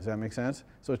tap on it. Does that make sense?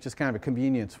 So it's just kind of a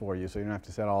convenience for you, so you don't have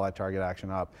to set all that target action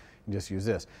up. You just use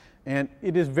this. And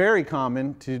it is very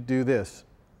common to do this.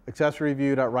 Accessory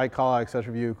view.right callout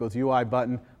accessory view equals UI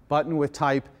button, button with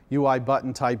type, UI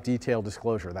button type detail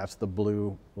disclosure. That's the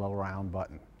blue little round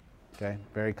button. Okay,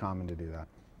 very common to do that.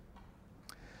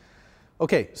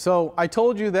 Okay, so I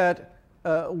told you that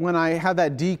when I have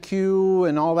that DQ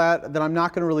and all that, that I'm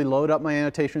not going to really load up my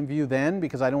annotation view then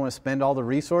because I don't want to spend all the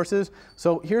resources.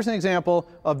 So here's an example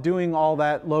of doing all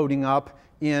that loading up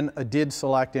in a did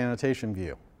select annotation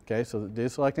view. Okay, so the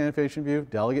did select annotation view,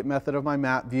 delegate method of my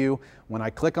map view. When I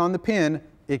click on the pin,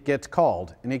 it gets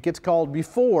called, and it gets called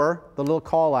before the little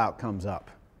call out comes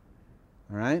up.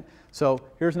 All right, so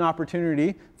here's an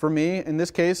opportunity for me. In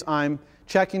this case, I'm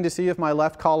checking to see if my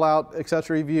left callout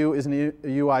accessory view is a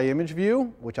UI image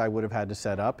view, which I would have had to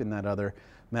set up in that other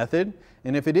method.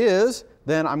 And if it is,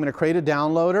 then I'm going to create a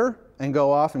downloader and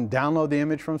go off and download the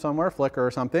image from somewhere, Flickr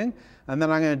or something. And then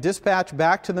I'm going to dispatch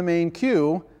back to the main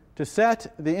queue to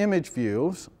set the image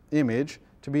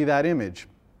to be that image.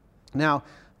 Now,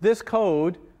 this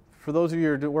code, for those of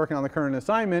you who are working on the current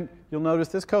assignment, you'll notice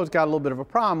this code's got a little bit of a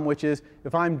problem, which is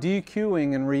if I'm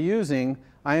dequeuing and reusing,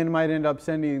 I might end up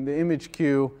sending the image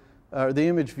queue, the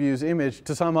image view's image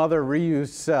to some other reused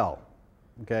cell.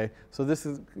 Okay, so this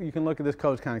is, you can look at this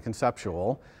code as kind of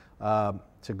conceptual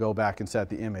to go back and set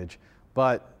the image.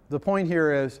 But the point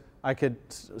here is I could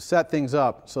set things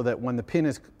up so that when the pin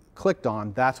is clicked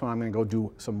on, that's when I'm going to go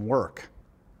do some work.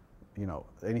 You know,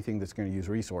 anything that's going to use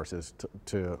resources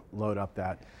to load up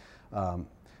that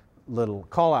little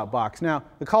callout box. Now,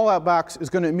 the callout box is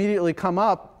going to immediately come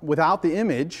up without the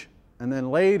image, and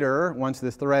then later, once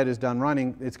this thread is done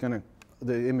running,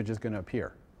 the image is going to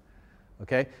appear.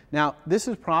 Okay? Now, this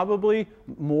is probably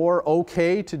more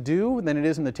okay to do than it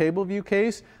is in the table view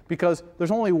case, because there's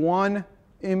only one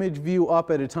image view up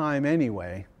at a time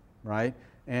anyway, right?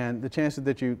 And the chances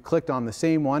that you clicked on the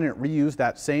same one and it reused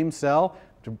that same cell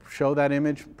to show that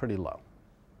image, pretty low.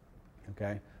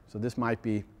 Okay? So this might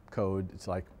be code. It's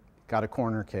like got a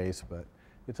corner case, but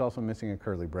it's also missing a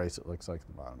curly brace, it looks like at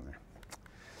the bottom there.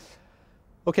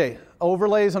 Okay,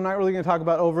 overlays. I'm not really going to talk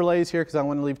about overlays here because I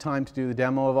want to leave time to do the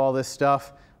demo of all this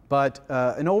stuff. But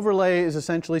an overlay is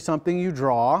essentially something you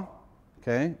draw,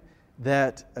 okay,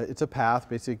 that it's a path,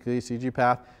 basically a CG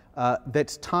path,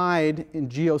 that's tied in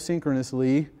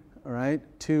geosynchronously, all right,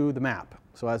 to the map.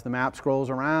 So as the map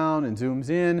scrolls around and zooms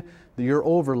in, your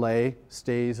overlay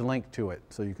stays linked to it.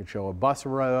 So you could show a bus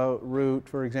route,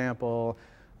 for example,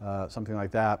 something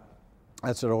like that.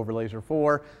 That's what overlays are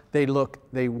for. They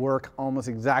work almost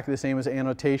exactly the same as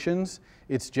annotations.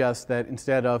 It's just that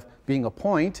instead of being a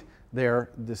point, they're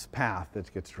this path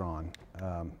that gets drawn.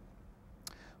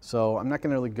 So I'm not going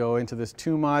to really go into this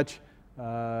too much.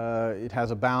 It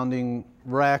has a bounding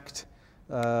rect,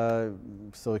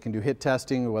 so it can do hit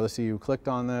testing, whether you clicked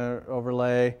on the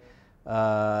overlay.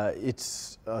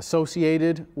 It's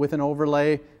associated with an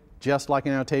overlay, just like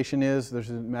an annotation is.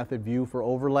 There's a method view for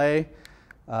overlay.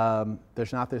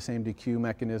 There's not the same dequeue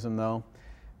mechanism though.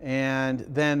 And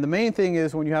then the main thing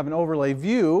is when you have an overlay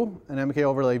view, an MK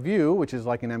overlay view, which is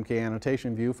like an MK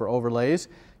annotation view for overlays,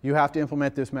 you have to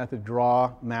implement this method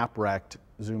draw map rect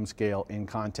zoom scale in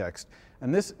context.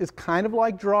 And this is kind of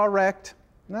like draw rect,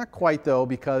 not quite though,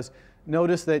 because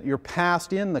notice that you're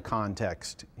passed in the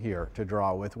context here to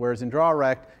draw with, whereas in draw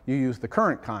rect you use the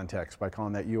current context by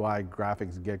calling that UI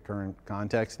graphics get current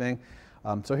context thing.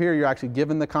 So here you're actually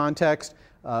given the context.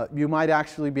 You might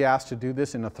actually be asked to do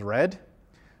this in a thread.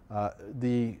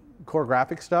 The core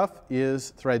graphic stuff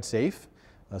is thread safe,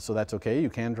 so that's okay. You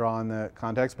can draw in the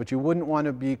context, but you wouldn't want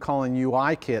to be calling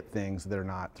UI kit things that are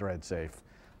not thread safe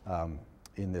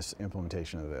in this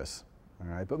implementation of this. All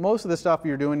right, but most of the stuff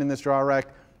you're doing in this draw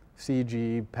rect,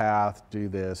 CG path, do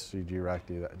this, CG rect,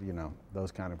 do that, you know,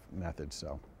 those kind of methods.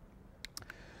 So.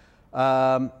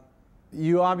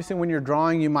 You obviously, when you're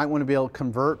drawing, you might want to be able to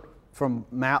convert from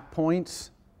map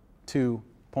points to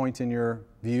points in your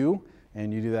view,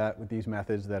 and you do that with these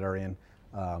methods that are in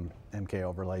MK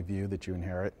overlay view that you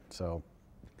inherit. So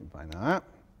you can find that.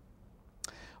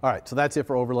 All right, so that's it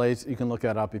for overlays. You can look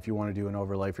that up if you want to do an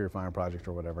overlay for your final project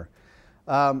or whatever.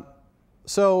 The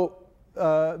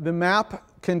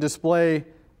map can display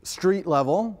street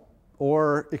level,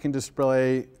 or it can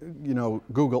display, you know,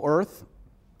 Google Earth,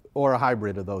 or a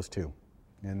hybrid of those two.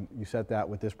 And you set that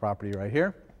with this property right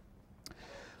here.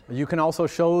 You can also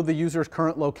show the user's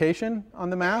current location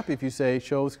on the map. If you say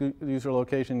shows user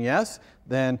location yes,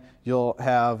 then you'll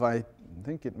have, I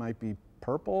think it might be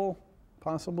purple,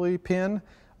 possibly, pin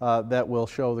that will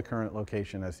show the current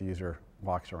location as the user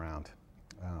walks around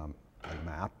the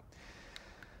map.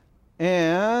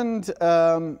 And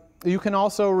you can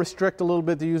also restrict a little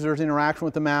bit the user's interaction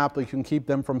with the map. You can keep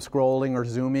them from scrolling or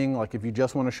zooming. Like if you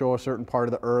just want to show a certain part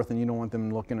of the Earth and you don't want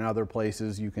them looking at other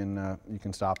places, you can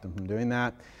stop them from doing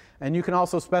that. And you can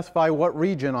also specify what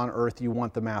region on Earth you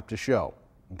want the map to show.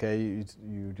 Okay,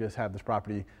 you just have this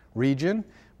property region,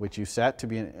 which you set to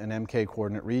be an MK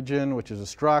coordinate region, which is a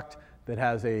struct that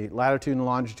has a latitude and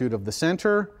longitude of the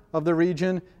center of the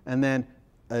region, and then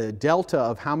a delta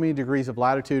of how many degrees of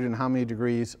latitude and how many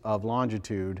degrees of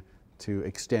longitude to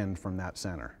extend from that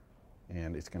center.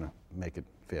 And it's going to make it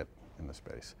fit in the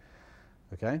space.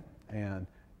 Okay? And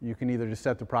you can either just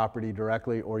set the property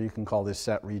directly, or you can call this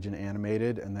set region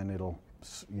animated, and then it'll,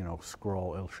 you know,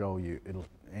 scroll, it'll show you, it'll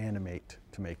animate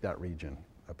to make that region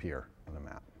appear on the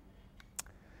map.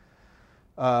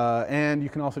 And you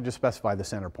can also just specify the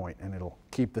center point, and it'll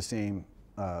keep the same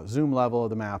zoom level of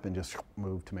the map and just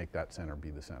move to make that center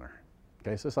be the center.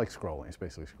 Okay, so it's like scrolling. It's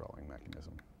basically a scrolling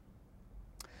mechanism.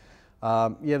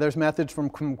 Yeah, there's methods from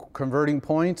converting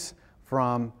points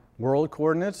from world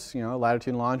coordinates,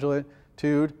 latitude and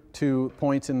longitude, to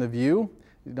points in the view.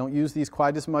 You don't use these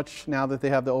quite as much now that they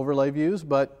have the overlay views,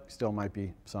 but still might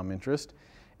be some interest.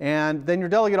 And then your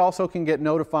delegate also can get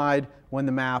notified when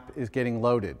the map is getting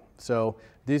loaded. So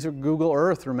these are Google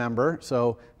Earth, remember,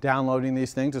 so downloading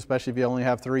these things, especially if you only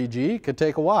have 3G, could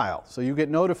take a while. So you get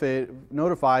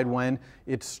notified when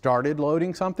it started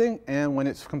loading something and when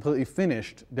it's completely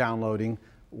finished downloading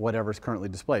whatever's currently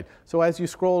displayed. So as you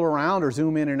scroll around or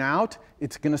zoom in and out,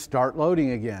 it's going to start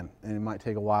loading again, and it might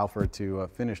take a while for it to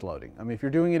finish loading. I mean, if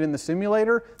you're doing it in the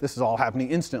simulator, this is all happening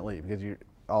instantly because you're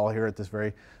all here at this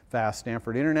very fast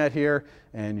Stanford internet here,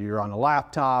 and you're on a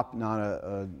laptop, not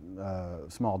a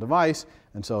small device,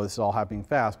 and so this is all happening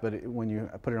fast. But when you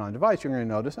put it on a device, you're going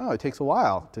to notice, oh, it takes a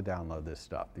while to download this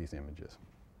stuff, these images.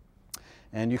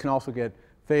 And you can also get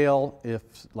fail if,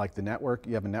 like the network,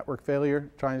 you have a network failure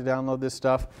trying to download this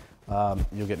stuff,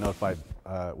 you'll get notified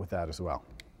with that as well.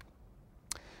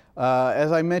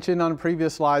 As I mentioned on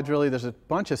previous slides, really, there's a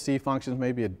bunch of C functions,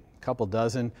 maybe a couple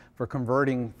dozen, for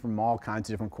converting from all kinds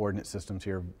of different coordinate systems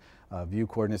here, view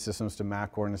coordinate systems to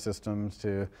map coordinate systems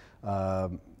to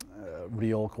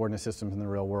real coordinate systems in the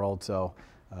real world, so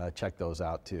check those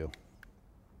out too.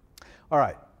 All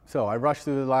right, so I rushed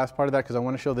through the last part of that because I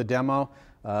want to show the demo.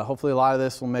 Hopefully a lot of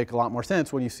this will make a lot more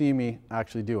sense when you see me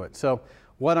actually do it. So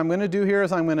what I'm going to do here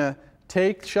is I'm going to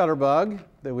take Shutterbug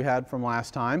that we had from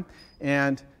last time,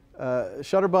 and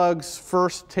Shutterbug's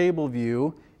first table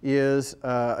view is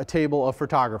a table of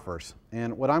photographers.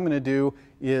 And what I'm going to do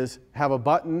is have a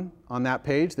button on that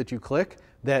page that you click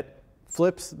that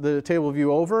flips the table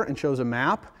view over and shows a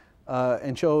map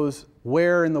and shows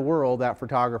where in the world that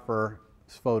photographer's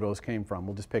photos came from.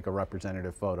 We'll just pick a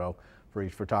representative photo for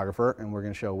each photographer, and we're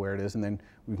going to show where it is, and then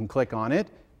we can click on it,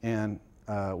 and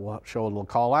we'll show a little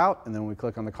call out, and then when we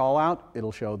click on the call out,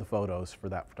 it'll show the photos for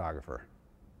that photographer.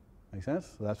 Make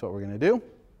sense? So that's what we're going to do.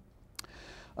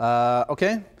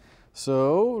 Okay,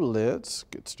 so let's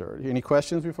get started. Any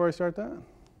questions before I start that?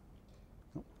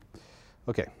 Nope.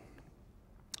 Okay.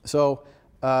 So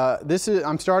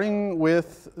I'm starting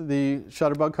with the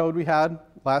Shutterbug code we had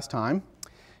last time,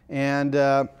 and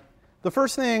the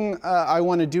first thing I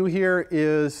want to do here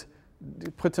is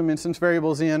put some instance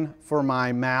variables in for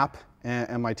my map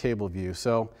and my table view.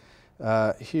 So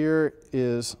here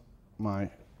is my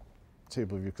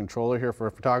table view controller here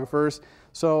for photographers.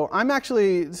 So I'm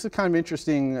actually, this is a kind of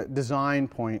interesting design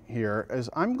point here, is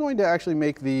I'm going to actually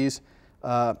make these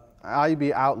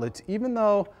IB outlets, even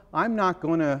though I'm not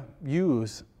going to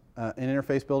use an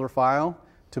interface builder file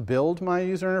to build my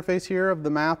user interface here of the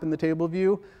map and the table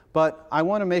view. But I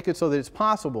want to make it so that it's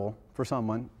possible for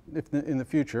someone, if in the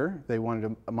future they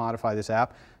wanted to modify this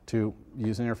app to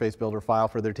use an interface builder file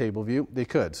for their table view, they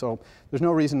could. So there's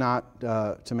no reason not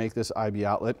to make this IB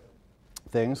outlet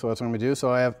thing. So that's what I'm going to do.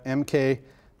 So I have MK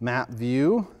map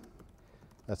view.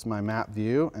 That's my map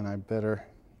view, and I better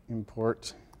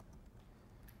import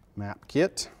map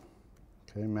kit.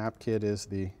 Okay, map kit is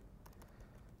the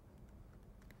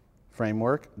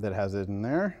framework that has it in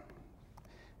there.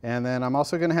 And then I'm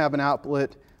also going to have an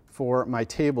outlet for my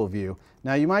table view.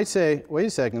 Now you might say, wait a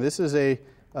second, this is a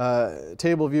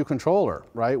table view controller,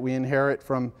 right? We inherit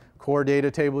from core data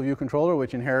table view controller,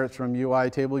 which inherits from UI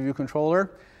table view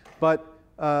controller. But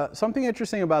something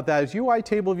interesting about that is UI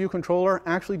table view controller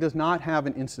actually does not have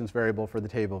an instance variable for the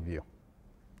table view.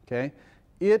 Okay?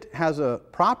 It has a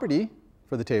property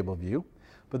for the table view,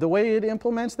 but the way it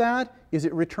implements that is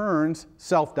it returns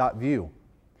self.view.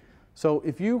 So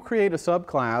if you create a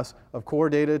subclass of core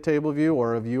data table view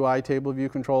or of UI table view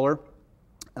controller,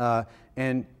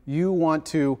 and you want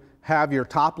to have your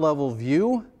top level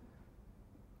view,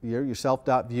 your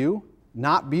self.view,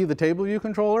 not be the table view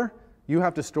controller, you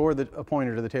have to store a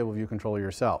pointer to the table view controller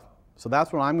yourself. So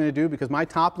that's what I'm going to do, because my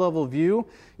top level view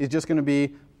is just going to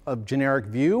be a generic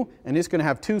view, and it's going to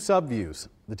have two subviews,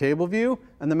 the table view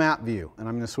and the map view, and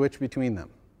I'm going to switch between them.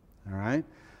 All right?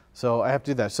 So I have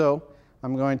to do that. So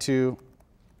I'm going to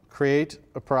create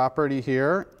a property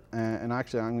here, and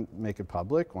actually I'm going to make it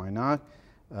public. Why not?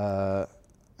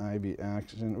 IB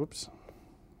action, oops,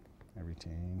 I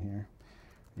retain here,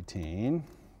 retain,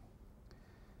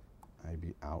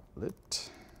 IB outlet,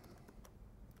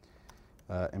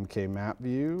 MK map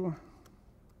view.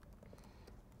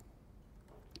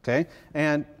 Okay,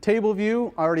 and table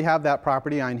view, I already have that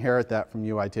property. I inherit that from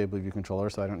UI table view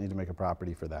controller, so I don't need to make a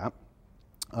property for that.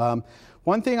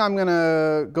 One thing I'm going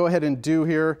to go ahead and do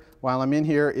here while I'm in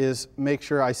here is make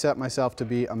sure I set myself to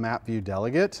be a map view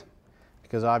delegate,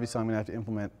 because obviously I'm going to have to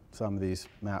implement some of these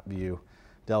map view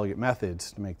delegate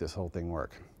methods to make this whole thing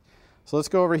work. So let's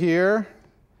go over here.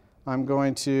 I'm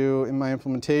going to, in my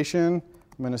implementation,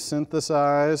 I'm going to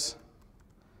synthesize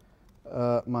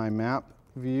my map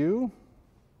view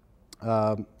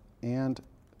and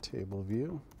table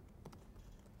view.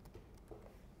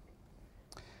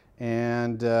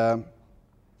 And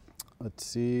let's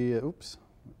see, oops,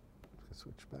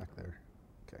 switch back there.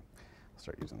 Okay, I'll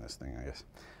start using this thing, I guess.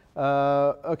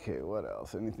 Okay, what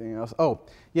else? Anything else? Oh,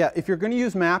 yeah, if you're going to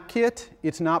use MapKit,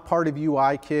 it's not part of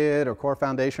UIKit or Core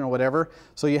Foundation or whatever.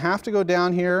 So you have to go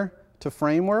down here to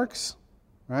Frameworks,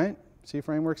 right? See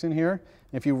Frameworks in here?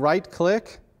 And if you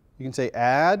right-click, you can say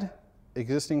Add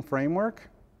Existing Framework.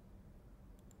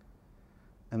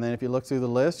 And then if you look through the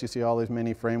list, you see all these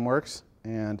many frameworks,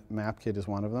 and MapKit is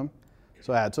one of them.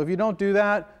 So Add. So if you don't do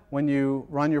that, when you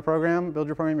run your program, build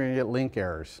your program, you're going to get link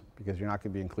errors because you're not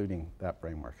going to be including that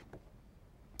framework.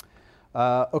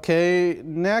 Okay,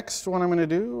 next what I'm going to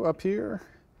do up here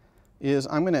is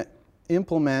I'm going to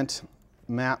implement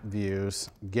map views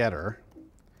getter.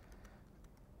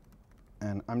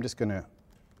 And I'm just going to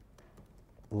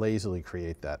lazily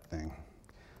create that thing.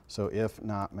 So if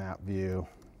not map view,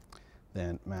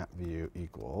 then map view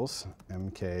equals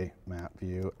mk map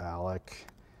view alloc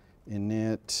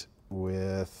init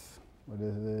with, what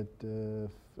is it?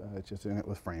 It's just init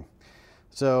with frame.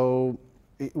 So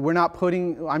we're not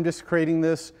putting, I'm just creating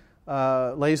this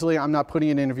lazily. I'm not putting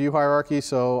it in a view hierarchy,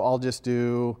 so I'll just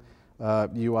do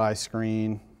UI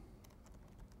screen,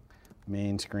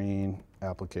 main screen,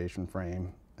 application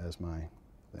frame as my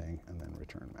thing, and then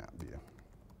return map view.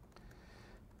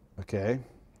 Okay.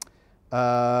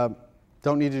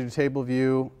 Don't need to do table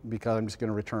view because I'm just going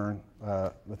to return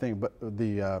the thing, but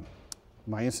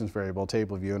my instance variable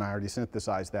table view, and I already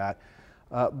synthesized that.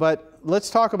 But let's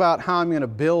talk about how I'm going to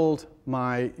build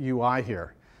my UI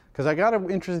here, because I got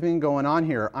an interesting thing going on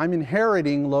here. I'm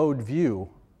inheriting load view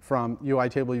from UI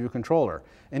table view controller,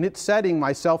 and it's setting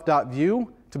my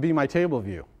self.view to be my table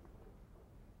view.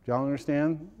 Do y'all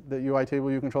understand that UI table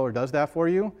view controller does that for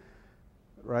you?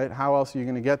 Right? How else are you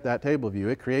going to get that table view?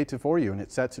 It creates it for you, and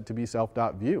it sets it to be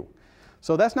self.view.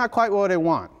 So that's not quite what I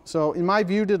want. So in my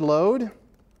view did load,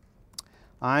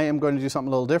 I am going to do something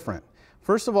a little different.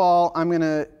 First of all, I'm going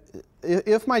to,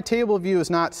 if my table view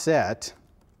is not set,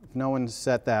 if no one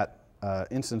set that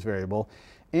instance variable,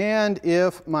 and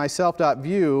if my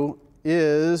self.view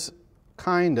is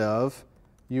kind of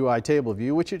UI table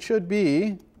view, which it should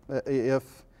be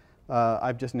if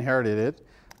I've just inherited it,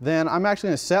 then I'm actually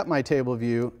going to set my table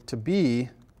view to be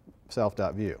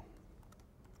self.view.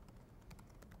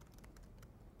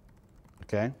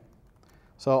 Okay?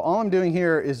 So all I'm doing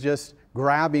here is just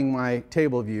grabbing my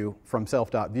table view from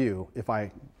self.view if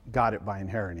I got it by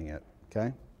inheriting it.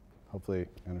 Okay? Hopefully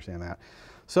you understand that.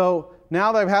 So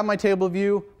now that I've had my table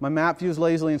view, my map view is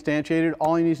lazily instantiated.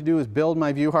 All I need to do is build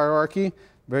my view hierarchy.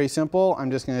 Very simple.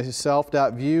 I'm just going to do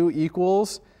self.view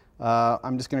equals.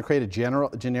 I'm just going to create a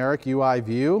generic UI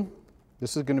view.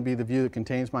 This is going to be the view that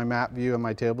contains my map view and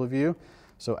my table view.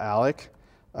 So alloc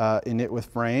init with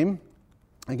frame.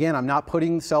 Again, I'm not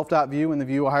putting self.view in the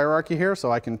view hierarchy here,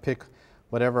 so I can pick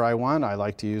whatever I want. I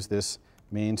like to use this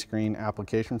main screen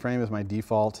application frame as my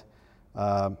default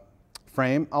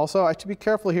frame. Also, I should be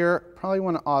careful here. Probably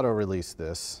want to auto-release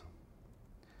this.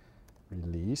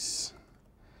 Release.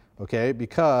 Okay,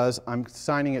 because I'm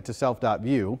assigning it to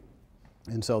self.view.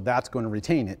 And so that's going to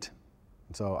retain it.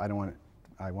 And so I don't want it,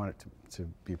 I want it to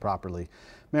be properly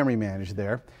memory managed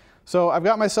there. So I've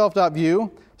got my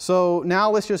self.view. So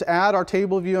now let's just add our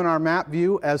table view and our map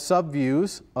view as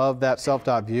subviews of that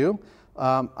self.view.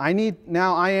 Now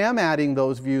I am adding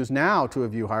those views now to a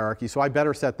view hierarchy, so I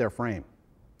better set their frame.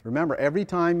 Remember, every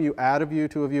time you add a view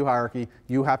to a view hierarchy,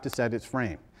 you have to set its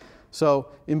frame. So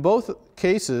in both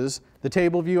cases, the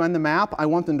table view and the map, I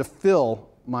want them to fill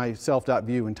my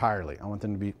self.view entirely. I want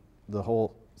them to be the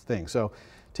whole thing. So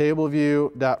table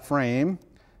view.frame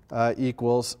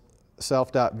equals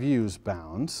self.views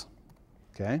bounds.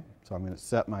 Okay, so I'm going to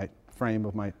set my frame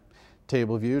of my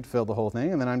table view to fill the whole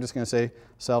thing, and then I'm just going to say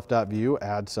self.view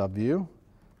add subview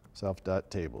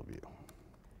self.table view.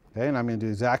 Okay, and I'm going to do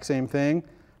the exact same thing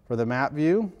for the map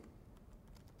view.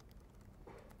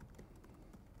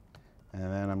 And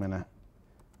then I'm going to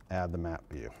add the map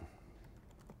view.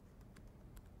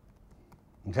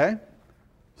 Okay?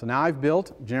 So now I've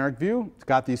built a generic view. It's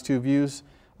got these two views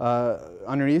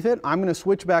underneath it. I'm going to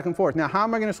switch back and forth. Now, how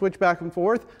am I going to switch back and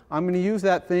forth? I'm going to use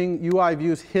that thing UI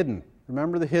views hidden.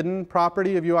 Remember the hidden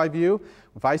property of UI view?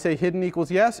 If I say hidden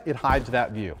equals yes, it hides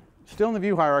that view. Still in the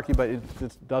view hierarchy, but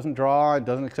it doesn't draw, it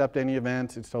doesn't accept any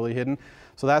events, it's totally hidden.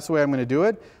 So that's the way I'm going to do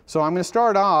it. So I'm going to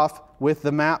start off with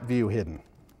the map view hidden.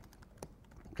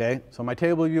 Okay, so my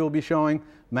table view will be showing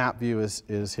map view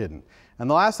is hidden. And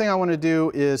the last thing I want to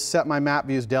do is set my map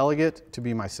views delegate to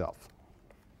be myself.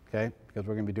 Okay? Because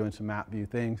we're going to be doing some map view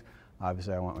things.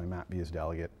 Obviously, I want my map views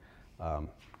delegate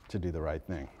to do the right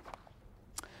thing.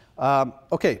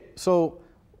 Okay, so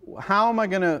how am I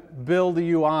going to build a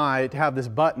UI to have this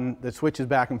button that switches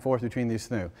back and forth between these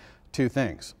two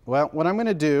things? Well, what I'm going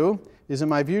to do is in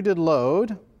my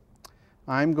view.did_load,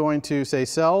 I'm going to say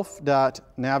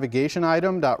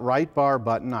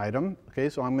self.navigationItem.rightBarButtonItem. Okay,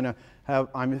 so I'm going to have,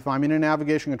 if I'm in a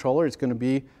navigation controller, it's going to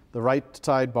be the right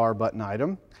side bar button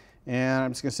item. And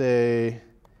I'm just going to say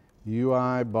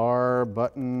UI bar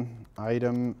button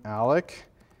item alloc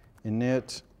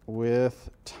init with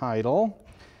title.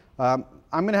 I'm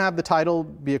going to have the title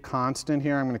be a constant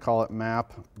here. I'm going to call it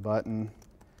map button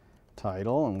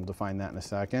title, and we'll define that in a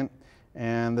second.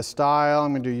 And the style,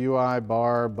 I'm going to do UI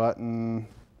bar button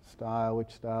style.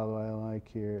 Which style do I like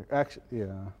here? Actually, yeah.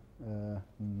 I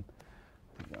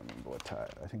don't remember what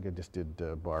type. I think I just did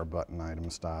bar button item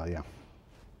style. Yeah.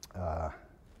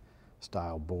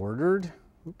 Style bordered.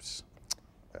 Oops.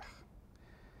 Ugh.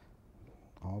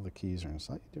 All the keys are in a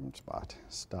slightly different spot.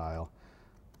 Style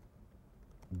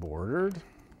bordered.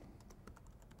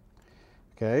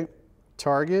 Okay.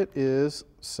 Target is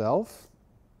self.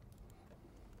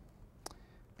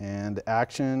 And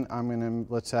action,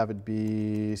 let's have it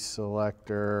be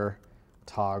selector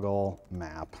toggle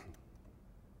map.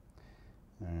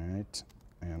 All right,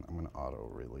 and I'm going to auto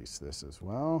release this as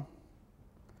well,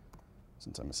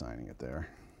 since I'm assigning it there.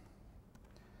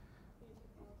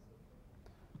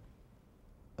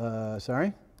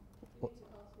 Sorry?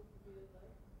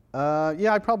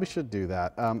 Yeah, I probably should do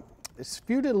that.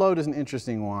 View.did_load is an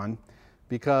interesting one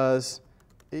because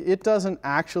it doesn't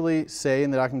actually say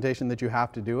in the documentation that you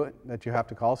have to do it, that you have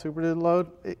to call super_did_load.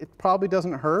 It probably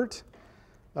doesn't hurt,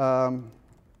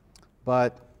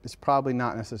 but it's probably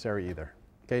not necessary either.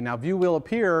 Okay, now view will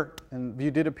appear, and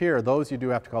view did appear. Those you do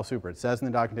have to call super. It says in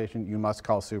the documentation you must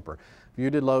call super.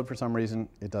 View.did_load, for some reason,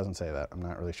 it doesn't say that. I'm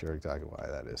not really sure exactly why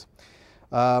that is.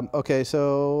 Okay,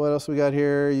 so what else we got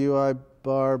here? UI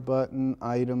bar button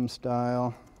item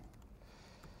style.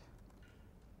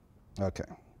 Okay.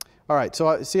 All right,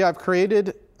 so see I've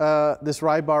created this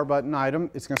right bar button item.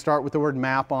 It's going to start with the word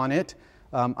map on it.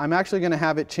 I'm actually going to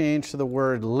have it change to the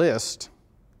word list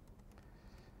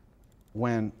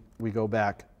when we go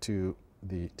back to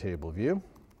the table view.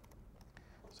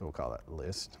 So we'll call that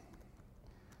list.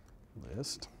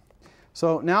 List.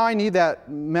 So now I need that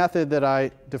method that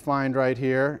I defined right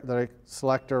here, that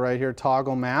selector right here,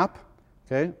 toggle map.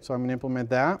 Okay, so I'm going to implement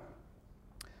that.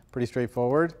 Pretty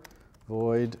straightforward.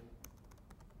 Void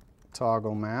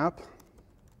toggle map.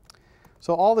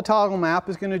 So all the toggle map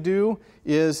is going to do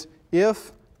is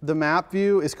if the map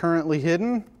view is currently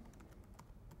hidden,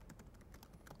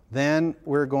 then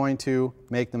we're going to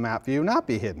make the map view not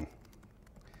be hidden.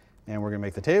 And we're going to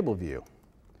make the table view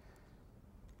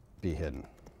be hidden.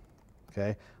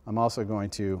 Okay? I'm also going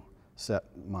to set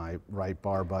my right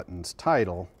bar button's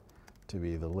title to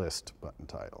be the list button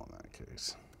title in that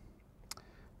case.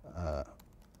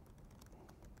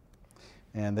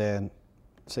 And then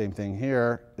same thing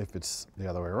here, if it's the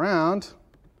other way around,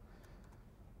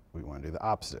 we want to do the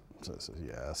opposite. So this is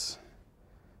yes,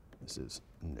 this is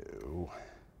no,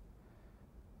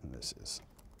 and this is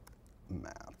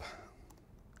map.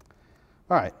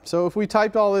 All right, so if we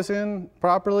typed all this in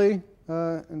properly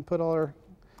and put all our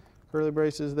curly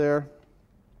braces there,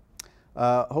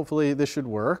 hopefully this should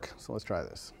work. So let's try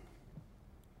this.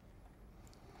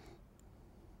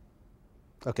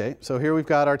 Okay, so here we've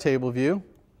got our table view,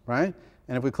 right?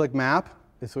 And if we click map,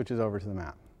 it switches over to the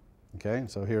map. Okay,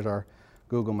 so here's our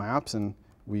Google Maps, and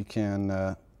we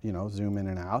can zoom in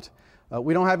and out.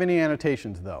 We don't have any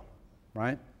annotations though,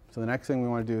 right? So the next thing we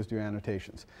want to do is do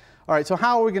annotations. All right, so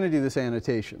how are we going to do this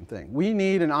annotation thing? We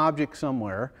need an object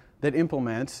somewhere that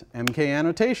implements MK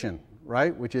annotation,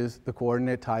 right? Which is the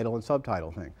coordinate, title, and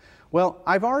subtitle thing. Well,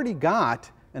 I've already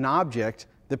got an object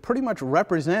that pretty much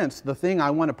represents the thing I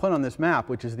want to put on this map,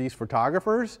 which is these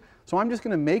photographers. So I'm just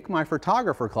going to make my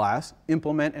photographer class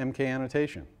implement MK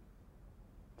annotation.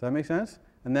 Does that make sense?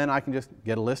 And then I can just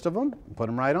get a list of them and put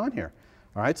them right on here.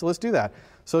 All right, so let's do that.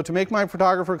 So to make my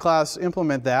photographer class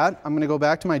implement that, I'm going to go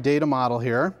back to my data model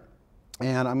here,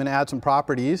 and I'm going to add some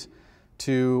properties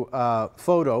to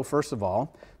photo, first of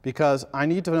all, because I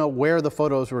need to know where the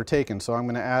photos were taken. So I'm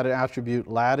going to add an attribute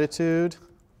latitude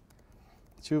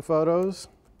to photos.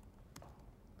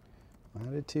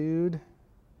 Latitude,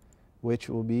 which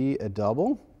will be a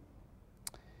double.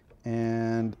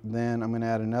 And then I'm going to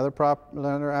add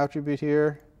another attribute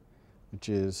here, which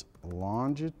is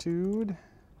longitude,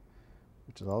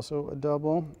 which is also a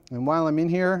double. And while I'm in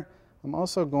here, I'm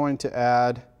also going to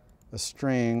add a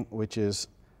string, which is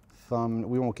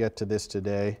we won't get to this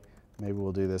today. Maybe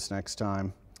we'll do this next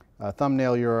time.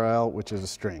 Thumbnail URL, which is a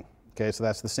string. Okay, so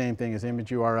that's the same thing as image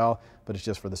URL, but it's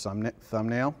just for the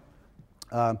thumbnail.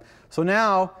 So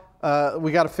now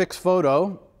we got a fixed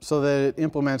photo so that it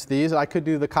implements these. I could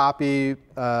do the copy,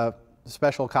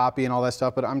 special copy and all that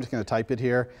stuff, but I'm just going to type it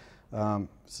here. Well,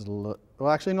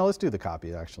 actually, no, let's do the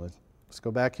copy, actually. Let's go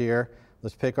back here.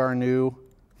 Let's pick our new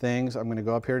things. I'm going to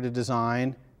go up here to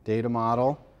Design, Data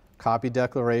Model, Copy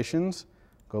Declarations.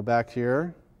 Go back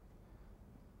here.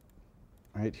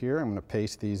 Right here, I'm going to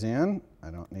paste these in. I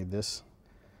don't need this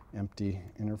empty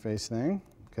interface thing.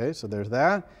 Okay, so there's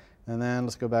that. And then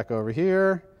let's go back over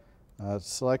here.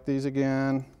 Select these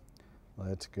again.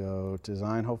 Let's go to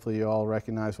Design. Hopefully you all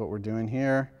recognize what we're doing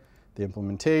here. The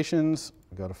implementations,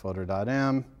 go to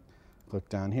photo.m, click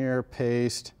down here,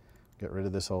 paste, get rid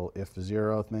of this whole if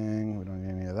zero thing. We don't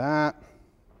need any of that.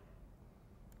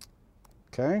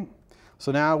 Okay.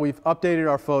 So now we've updated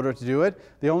our photo to do it.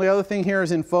 The only other thing here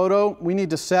is in photo, we need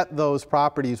to set those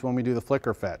properties when we do the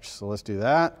flicker fetch. So let's do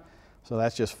that. So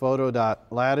that's just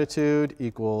photo.latitude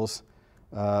equals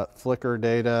flicker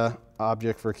data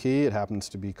object for key. It happens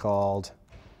to be called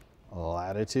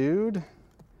latitude.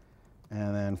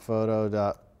 And then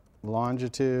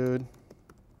photo.longitude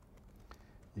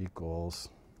equals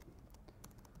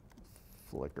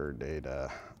flicker data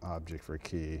object for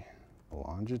key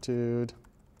longitude.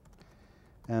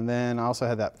 And then I also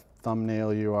had that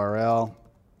thumbnail URL,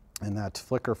 and that's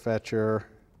flicker fetcher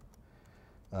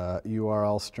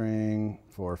URL string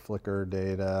for flicker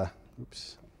data.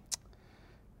 Oops.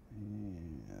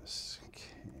 Yes,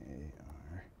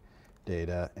 KR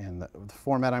data. And the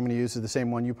format I'm going to use is the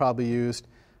same one you probably used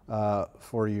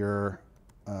for your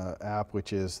app,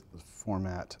 which is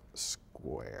format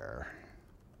square.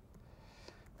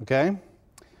 Okay?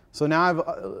 So now I've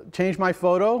changed my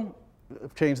photo,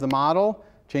 changed the model,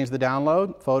 changed the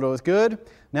download. Photo is good.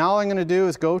 Now all I'm going to do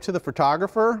is go to the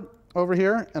photographer over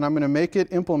here, and I'm going to make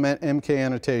it implement MK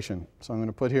annotation. So I'm going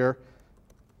to put here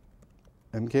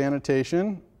MK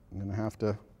annotation. I'm going to have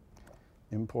to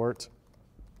import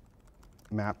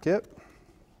MapKit.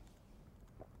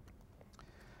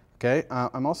 Okay,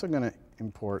 I'm also going to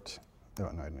import, oh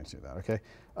no, I didn't do that, okay.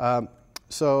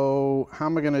 So how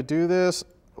am I going to do this?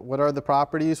 What are the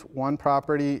properties? One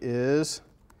property is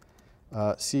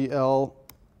CL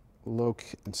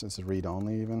since it's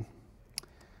read-only even.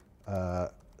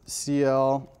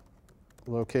 CL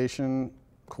location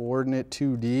coordinate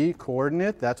 2D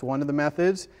coordinate, that's one of the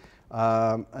methods.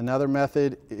 Another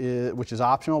method, which is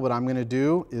optional, but I'm going to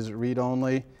do, is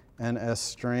read-only NS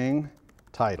string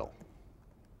title.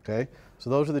 Okay, so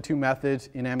those are the two methods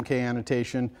in MK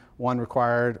annotation, one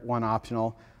required, one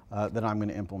optional, that I'm going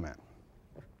to implement.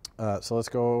 So let's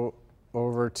go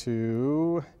over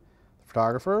to the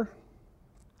photographer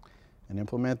and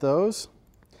implement those.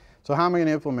 So how am I going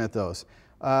to implement those?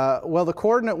 Well, the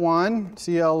coordinate one,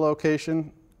 CL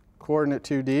location coordinate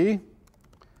 2D,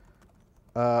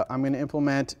 I'm going to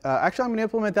implement, actually I'm going to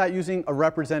implement that using a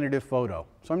representative photo.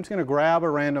 So I'm just going to grab a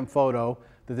random photo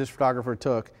that this photographer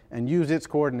took and use its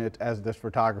coordinate as this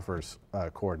photographer's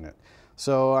coordinate.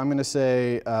 So I'm going to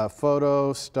say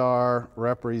photo star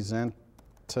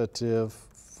representative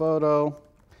photo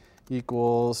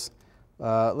equals,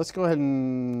 let's go ahead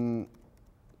and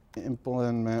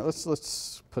implement,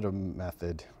 let's put a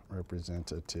method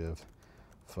representative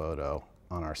photo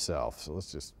on ourselves. So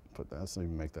let's just put that, let's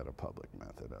even make that a public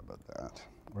method. How about that?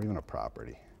 Or even a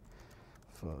property.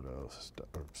 Photo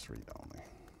read only.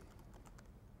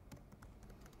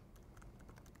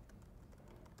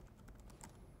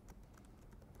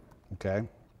 Okay.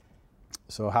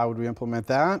 So how would we implement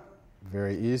that?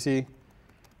 Very easy.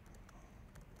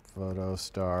 Photo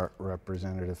star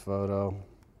representative photo.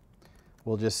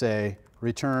 We'll just say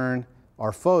return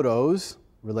our photos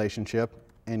relationship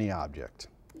any object.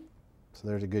 So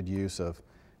there's a good use of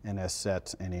NS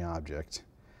sets any object.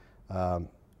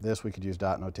 This we could use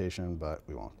dot notation, but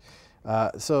we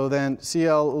won't. So then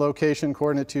CL location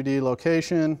coordinate 2D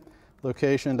location,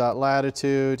 location dot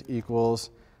latitude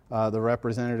equals the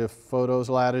representative photos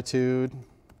latitude,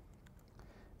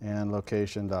 and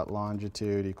location dot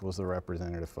longitude equals the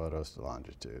representative photos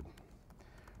longitude.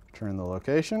 Return the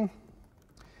location.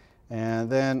 And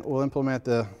then we'll implement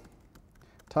the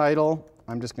title.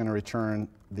 I'm just going to return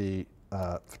the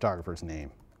photographer's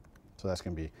name. So that's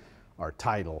going to be our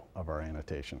title of our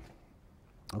annotation.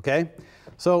 Okay?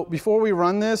 So before we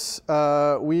run this,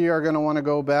 we are going to want to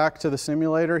go back to the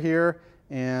simulator here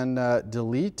and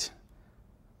delete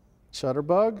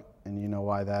Shutterbug. And you know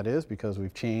why that is, because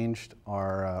we've changed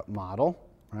our model.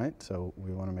 right? So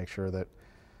we want to make sure that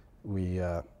we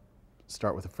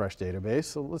start with a fresh database.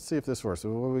 So let's see if this works.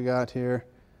 So what we got here?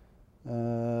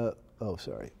 Oh,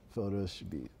 sorry. Photos should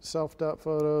be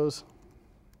self.photos.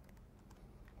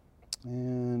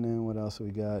 And then what else we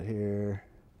got here?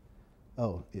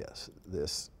 Oh, yes,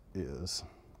 these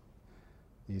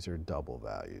are double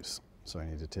values. So I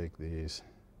need to take these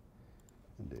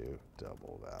and do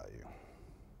double value.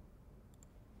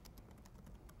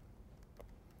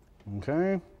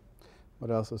 Okay, what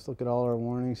else? Let's look at all our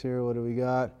warnings here. What do we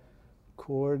got?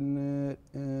 Coordinate,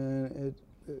 and it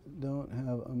don't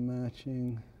have a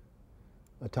matching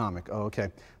atomic. Oh,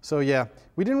 okay. So yeah,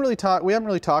 we haven't really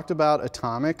talked about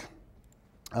atomic.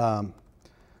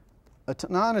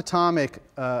 Non-atomic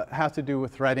has to do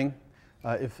with threading.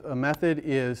 If a method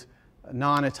is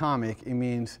non-atomic, it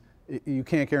means you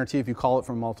can't guarantee if you call it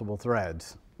from multiple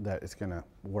threads that it's going to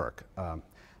work.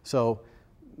 So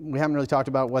we haven't really talked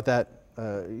about what that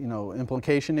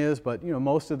implication is, but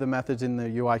most of the methods in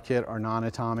the UI kit are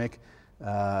non-atomic,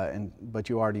 but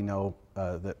you already know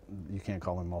that you can't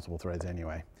call them multiple threads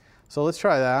anyway. So let's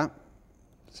try that.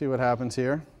 See what happens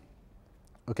here.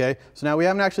 Okay, so now we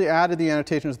haven't actually added the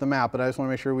annotations to the map, but I just want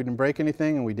to make sure we didn't break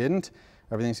anything, and we didn't.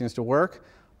 Everything seems to work.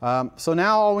 So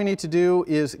now all we need to do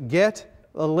is get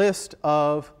a list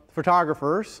of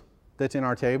photographers that's in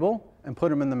our table and put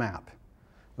them in the map.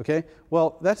 Okay,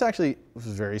 well, that's actually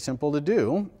very simple to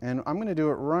do, and I'm going to do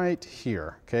it right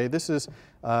here. Okay, this is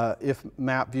if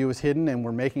map view is hidden and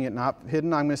we're making it not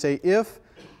hidden, I'm going to say if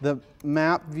the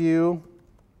map view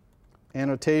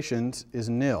annotations is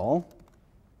nil,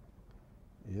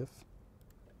 if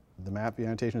the map view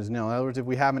annotation is nil, in other words, if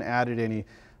we haven't added any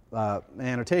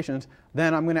annotations,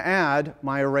 then I'm going to add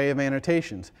my array of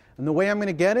annotations. And the way I'm going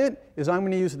to get it is I'm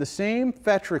going to use the same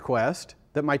fetch request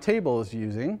that my table is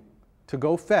using to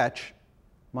go fetch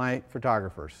my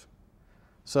photographers.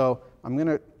 So I'm going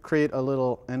to create a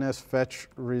little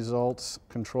NSFetchResults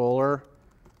controller,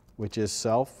 which is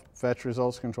self fetch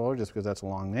results controller, just because that's a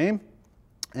long name.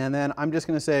 And then I'm just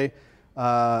going to say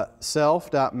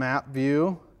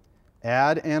self.mapView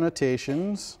add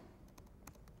annotations,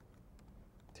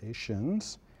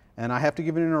 and I have to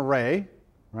give it an array,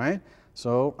 right?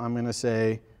 So I'm going to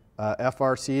say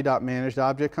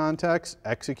frc.managedObjectContext,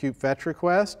 execute fetch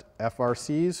request,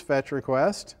 frc's fetch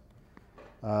request.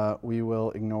 We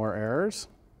will ignore errors.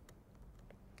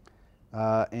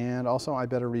 And also I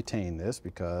better retain this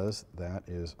because that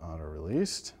is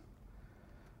auto-released.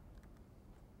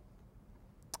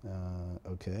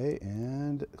 Okay,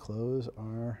 and close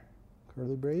our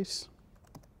curly brace.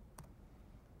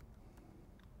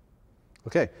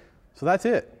 Okay, so that's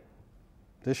it.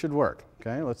 This should work.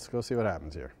 Okay, let's go see what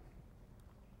happens here.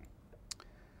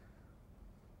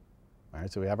 All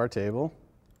right, so we have our table.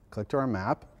 Click to our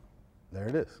map. There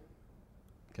it is.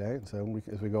 Okay, so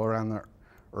as we go around the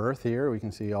Earth here, we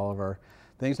can see all of our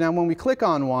things. Now, when we click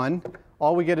on one,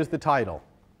 all we get is the title.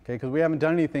 Okay, because we haven't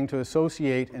done anything to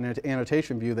associate an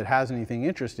annotation view that has anything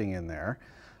interesting in there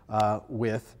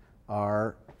with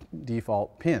our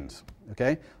default pins.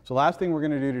 Okay, so last thing we're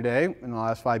going to do today in the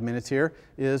last 5 minutes here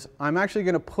is I'm actually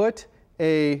going to put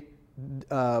a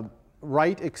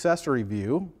write accessory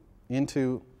view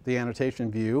into the annotation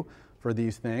view for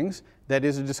these things that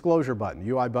is a disclosure button,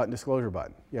 UI button, disclosure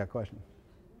button. Yeah, question?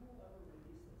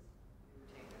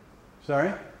 Sorry?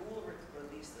 Who will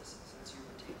release this since you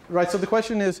retain it? Right, so the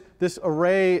question is this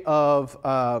array of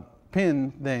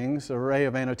pin things, array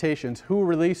of annotations, who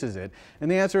releases it? And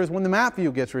the answer is when the map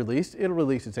view gets released, it'll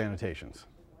release its annotations.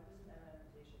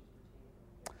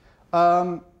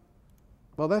 Well,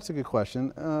 that's a good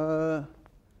question.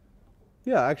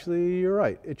 Yeah, actually, you're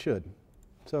right. It should.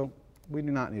 So we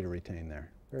do not need to retain there.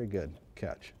 Very good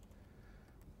catch.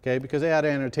 Okay, because add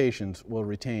annotations will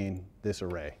retain this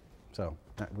array. So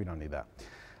we don't need that.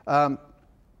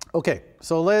 Okay,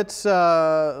 so let's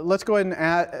go ahead and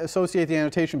associate the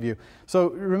annotation view.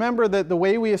 So remember that the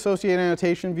way we associate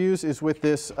annotation views is with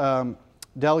this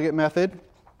delegate method.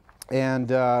 And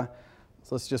so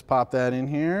let's just pop that in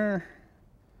here.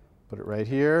 Put it right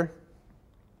here.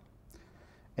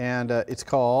 And it's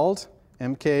called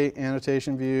MK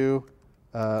annotation view,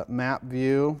 map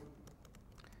view.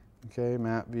 Okay,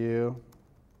 map view,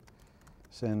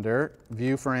 sender,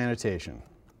 view for annotation.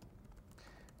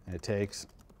 And it takes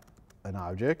an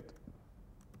object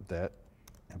that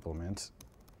implements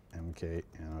MK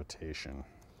annotation.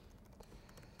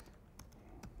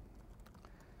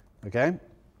 Okay?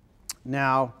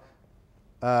 Now,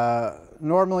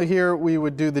 normally here we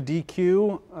would do the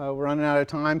DQ. We're running out of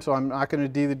time, so I'm not going to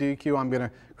do the DQ. I'm going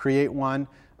to create one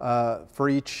for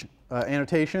each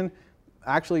annotation.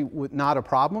 actually not a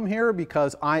problem here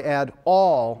because I add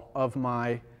all of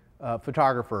my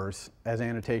photographers as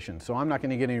annotations. So I'm not going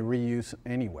to get any reuse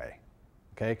anyway,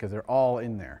 okay, because they're all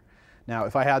in there. Now,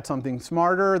 if I had something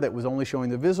smarter that was only showing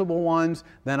the visible ones,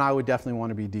 then I would definitely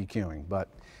want to be dequeuing. But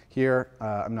here,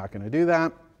 I'm not going to do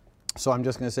that. So I'm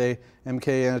just going to say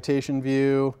MK annotation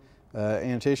view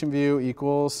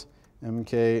equals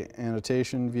MK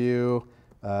annotation view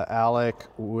alloc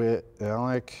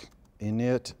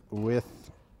init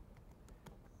with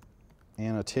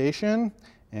annotation,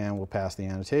 and we'll pass the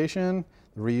annotation.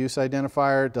 The reuse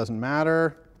identifier doesn't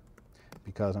matter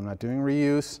because I'm not doing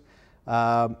reuse.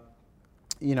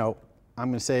 You know, I'm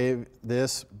going to save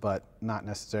this, but not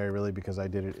necessary really because I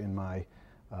did it in my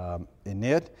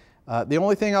init. The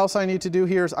only thing else I need to do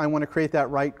here is I want to create that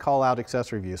right callout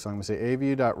accessory view. So I'm going to say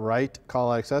aview.write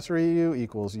callout accessory view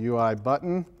equals UI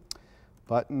button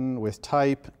with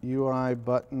type UI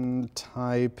button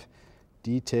type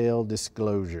detail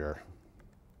disclosure.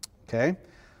 Okay,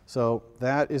 so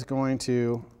that is going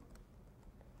to,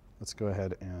 let's go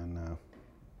ahead and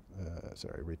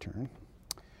return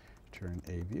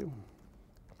a view.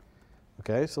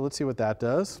 Okay, so let's see what that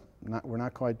does. We're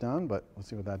not quite done, but let's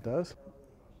see what that does.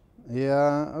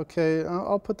 Yeah, okay,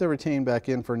 I'll put the retain back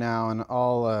in for now, and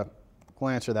we'll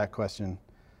answer that question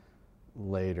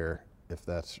later if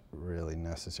that's really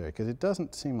necessary, because it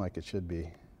doesn't seem like it should be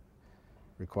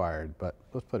required, but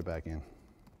let's put it back in.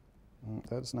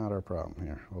 That's not our problem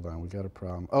here. Hold on, we got a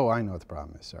problem. Oh, I know what the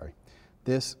problem is, sorry.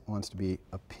 This wants to be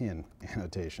a pin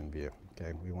annotation view.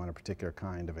 Okay, we want a particular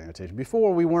kind of annotation.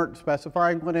 Before, we weren't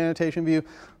specifying what annotation view,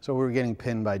 so we were getting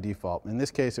pin by default. In this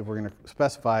case, if we're going to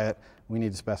specify it, we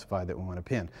need to specify that we want a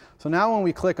pin. So now when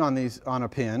we click on a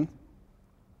pin,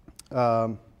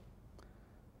 one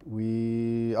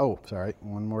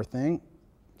more thing.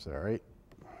 Sorry.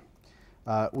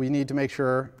 We need to make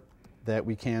sure that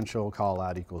we can show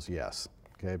callout equals yes,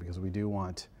 okay, because we do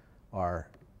want our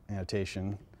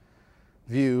annotation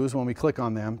views, when we click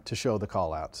on them, to show the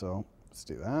callout. So let's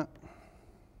do that.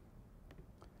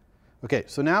 Okay,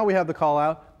 so now we have the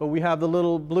callout, but we have the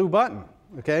little blue button,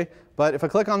 okay? But if I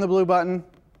click on the blue button,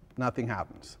 nothing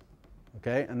happens,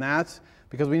 okay? And that's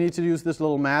because we need to use this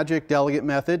little magic delegate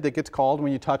method that gets called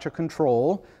when you touch a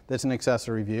control that's an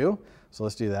accessory view. So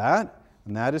let's do that,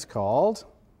 and that is called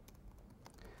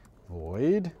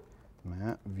void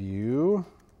map view.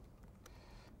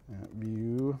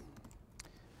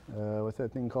 What's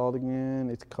that thing called again?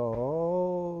 It's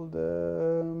called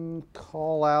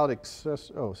callout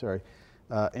access. Oh, sorry,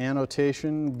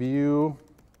 annotation view.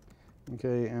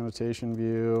 Okay, annotation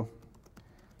view.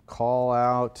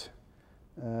 Callout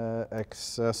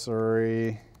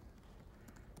accessory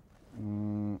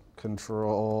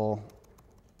control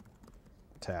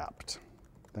tapped.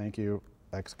 Thank you,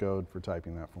 Xcode, for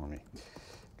typing that for me.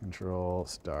 Control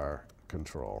star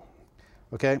control.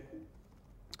 Okay.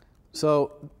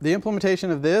 So the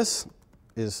implementation of this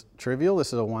is trivial.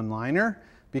 This is a one-liner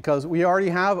because we already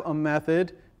have a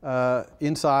method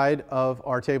inside of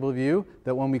our table view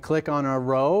that when we click on a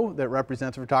row that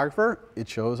represents a photographer, it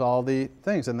shows all the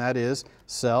things, and that is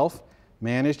self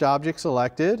managed object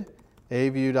selected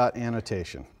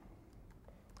aview.annotation.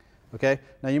 Okay,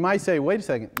 now you might say, wait a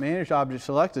second, managed object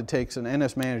selected takes an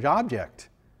NS managed object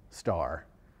star,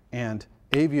 and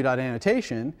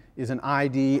aview.annotation is an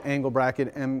ID angle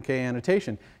bracket MK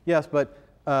annotation. Yes, but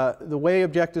the way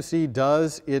Objective-C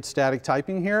does its static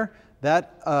typing here,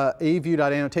 that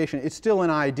aview.annotation, it's still an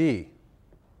ID,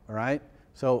 all right?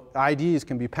 So IDs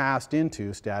can be passed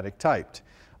into static typed.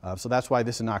 So that's why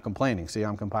this is not complaining. See,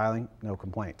 I'm compiling, no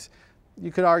complaints.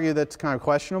 You could argue that's kind of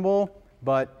questionable,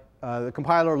 but the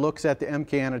compiler looks at the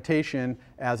MK annotation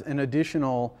as an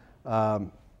additional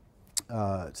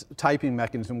typing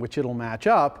mechanism which it'll match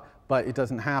up, but it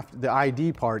doesn't have to, the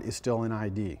ID part is still an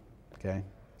ID, okay?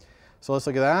 So let's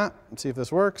look at that and see if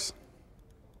this works.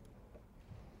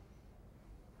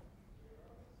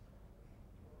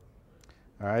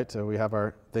 All right, so we have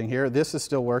our thing here. This is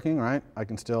still working, right? I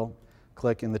can still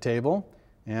click in the table,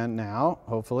 and now,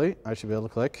 hopefully, I should be able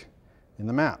to click in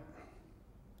the map.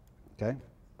 Okay,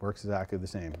 works exactly the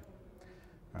same.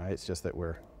 All right, it's just that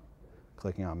we're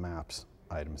clicking on maps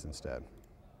items instead.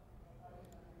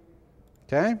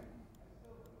 Okay?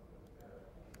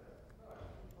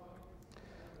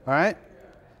 All right,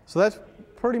 so that's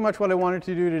pretty much what I wanted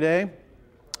to do today.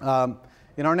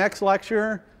 In our next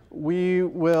lecture, we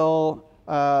will,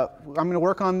 I'm going to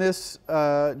work on this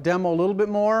demo a little bit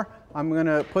more. I'm going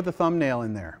to put the thumbnail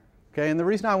in there. Okay, and the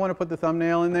reason I want to put the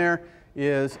thumbnail in there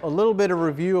is a little bit of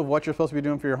review of what you're supposed to be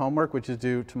doing for your homework, which is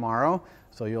due tomorrow.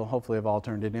 So you'll hopefully have all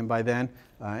turned it in by then.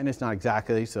 And it's not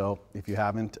exactly, so if you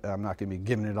haven't, I'm not going to be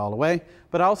giving it all away.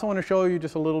 But I also want to show you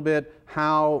just a little bit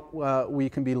how we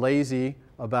can be lazy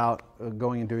about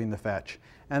going and doing the fetch.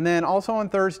 And then also on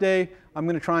Thursday, I'm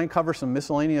going to try and cover some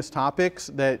miscellaneous topics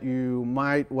that you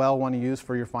might well want to use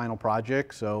for your final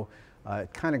project. So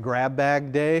kind of grab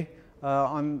bag day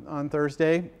on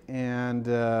Thursday. And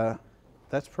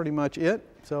that's pretty much it.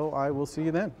 So I will see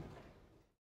you then.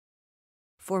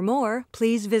 For more,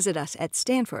 please visit us at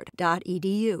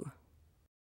stanford.edu.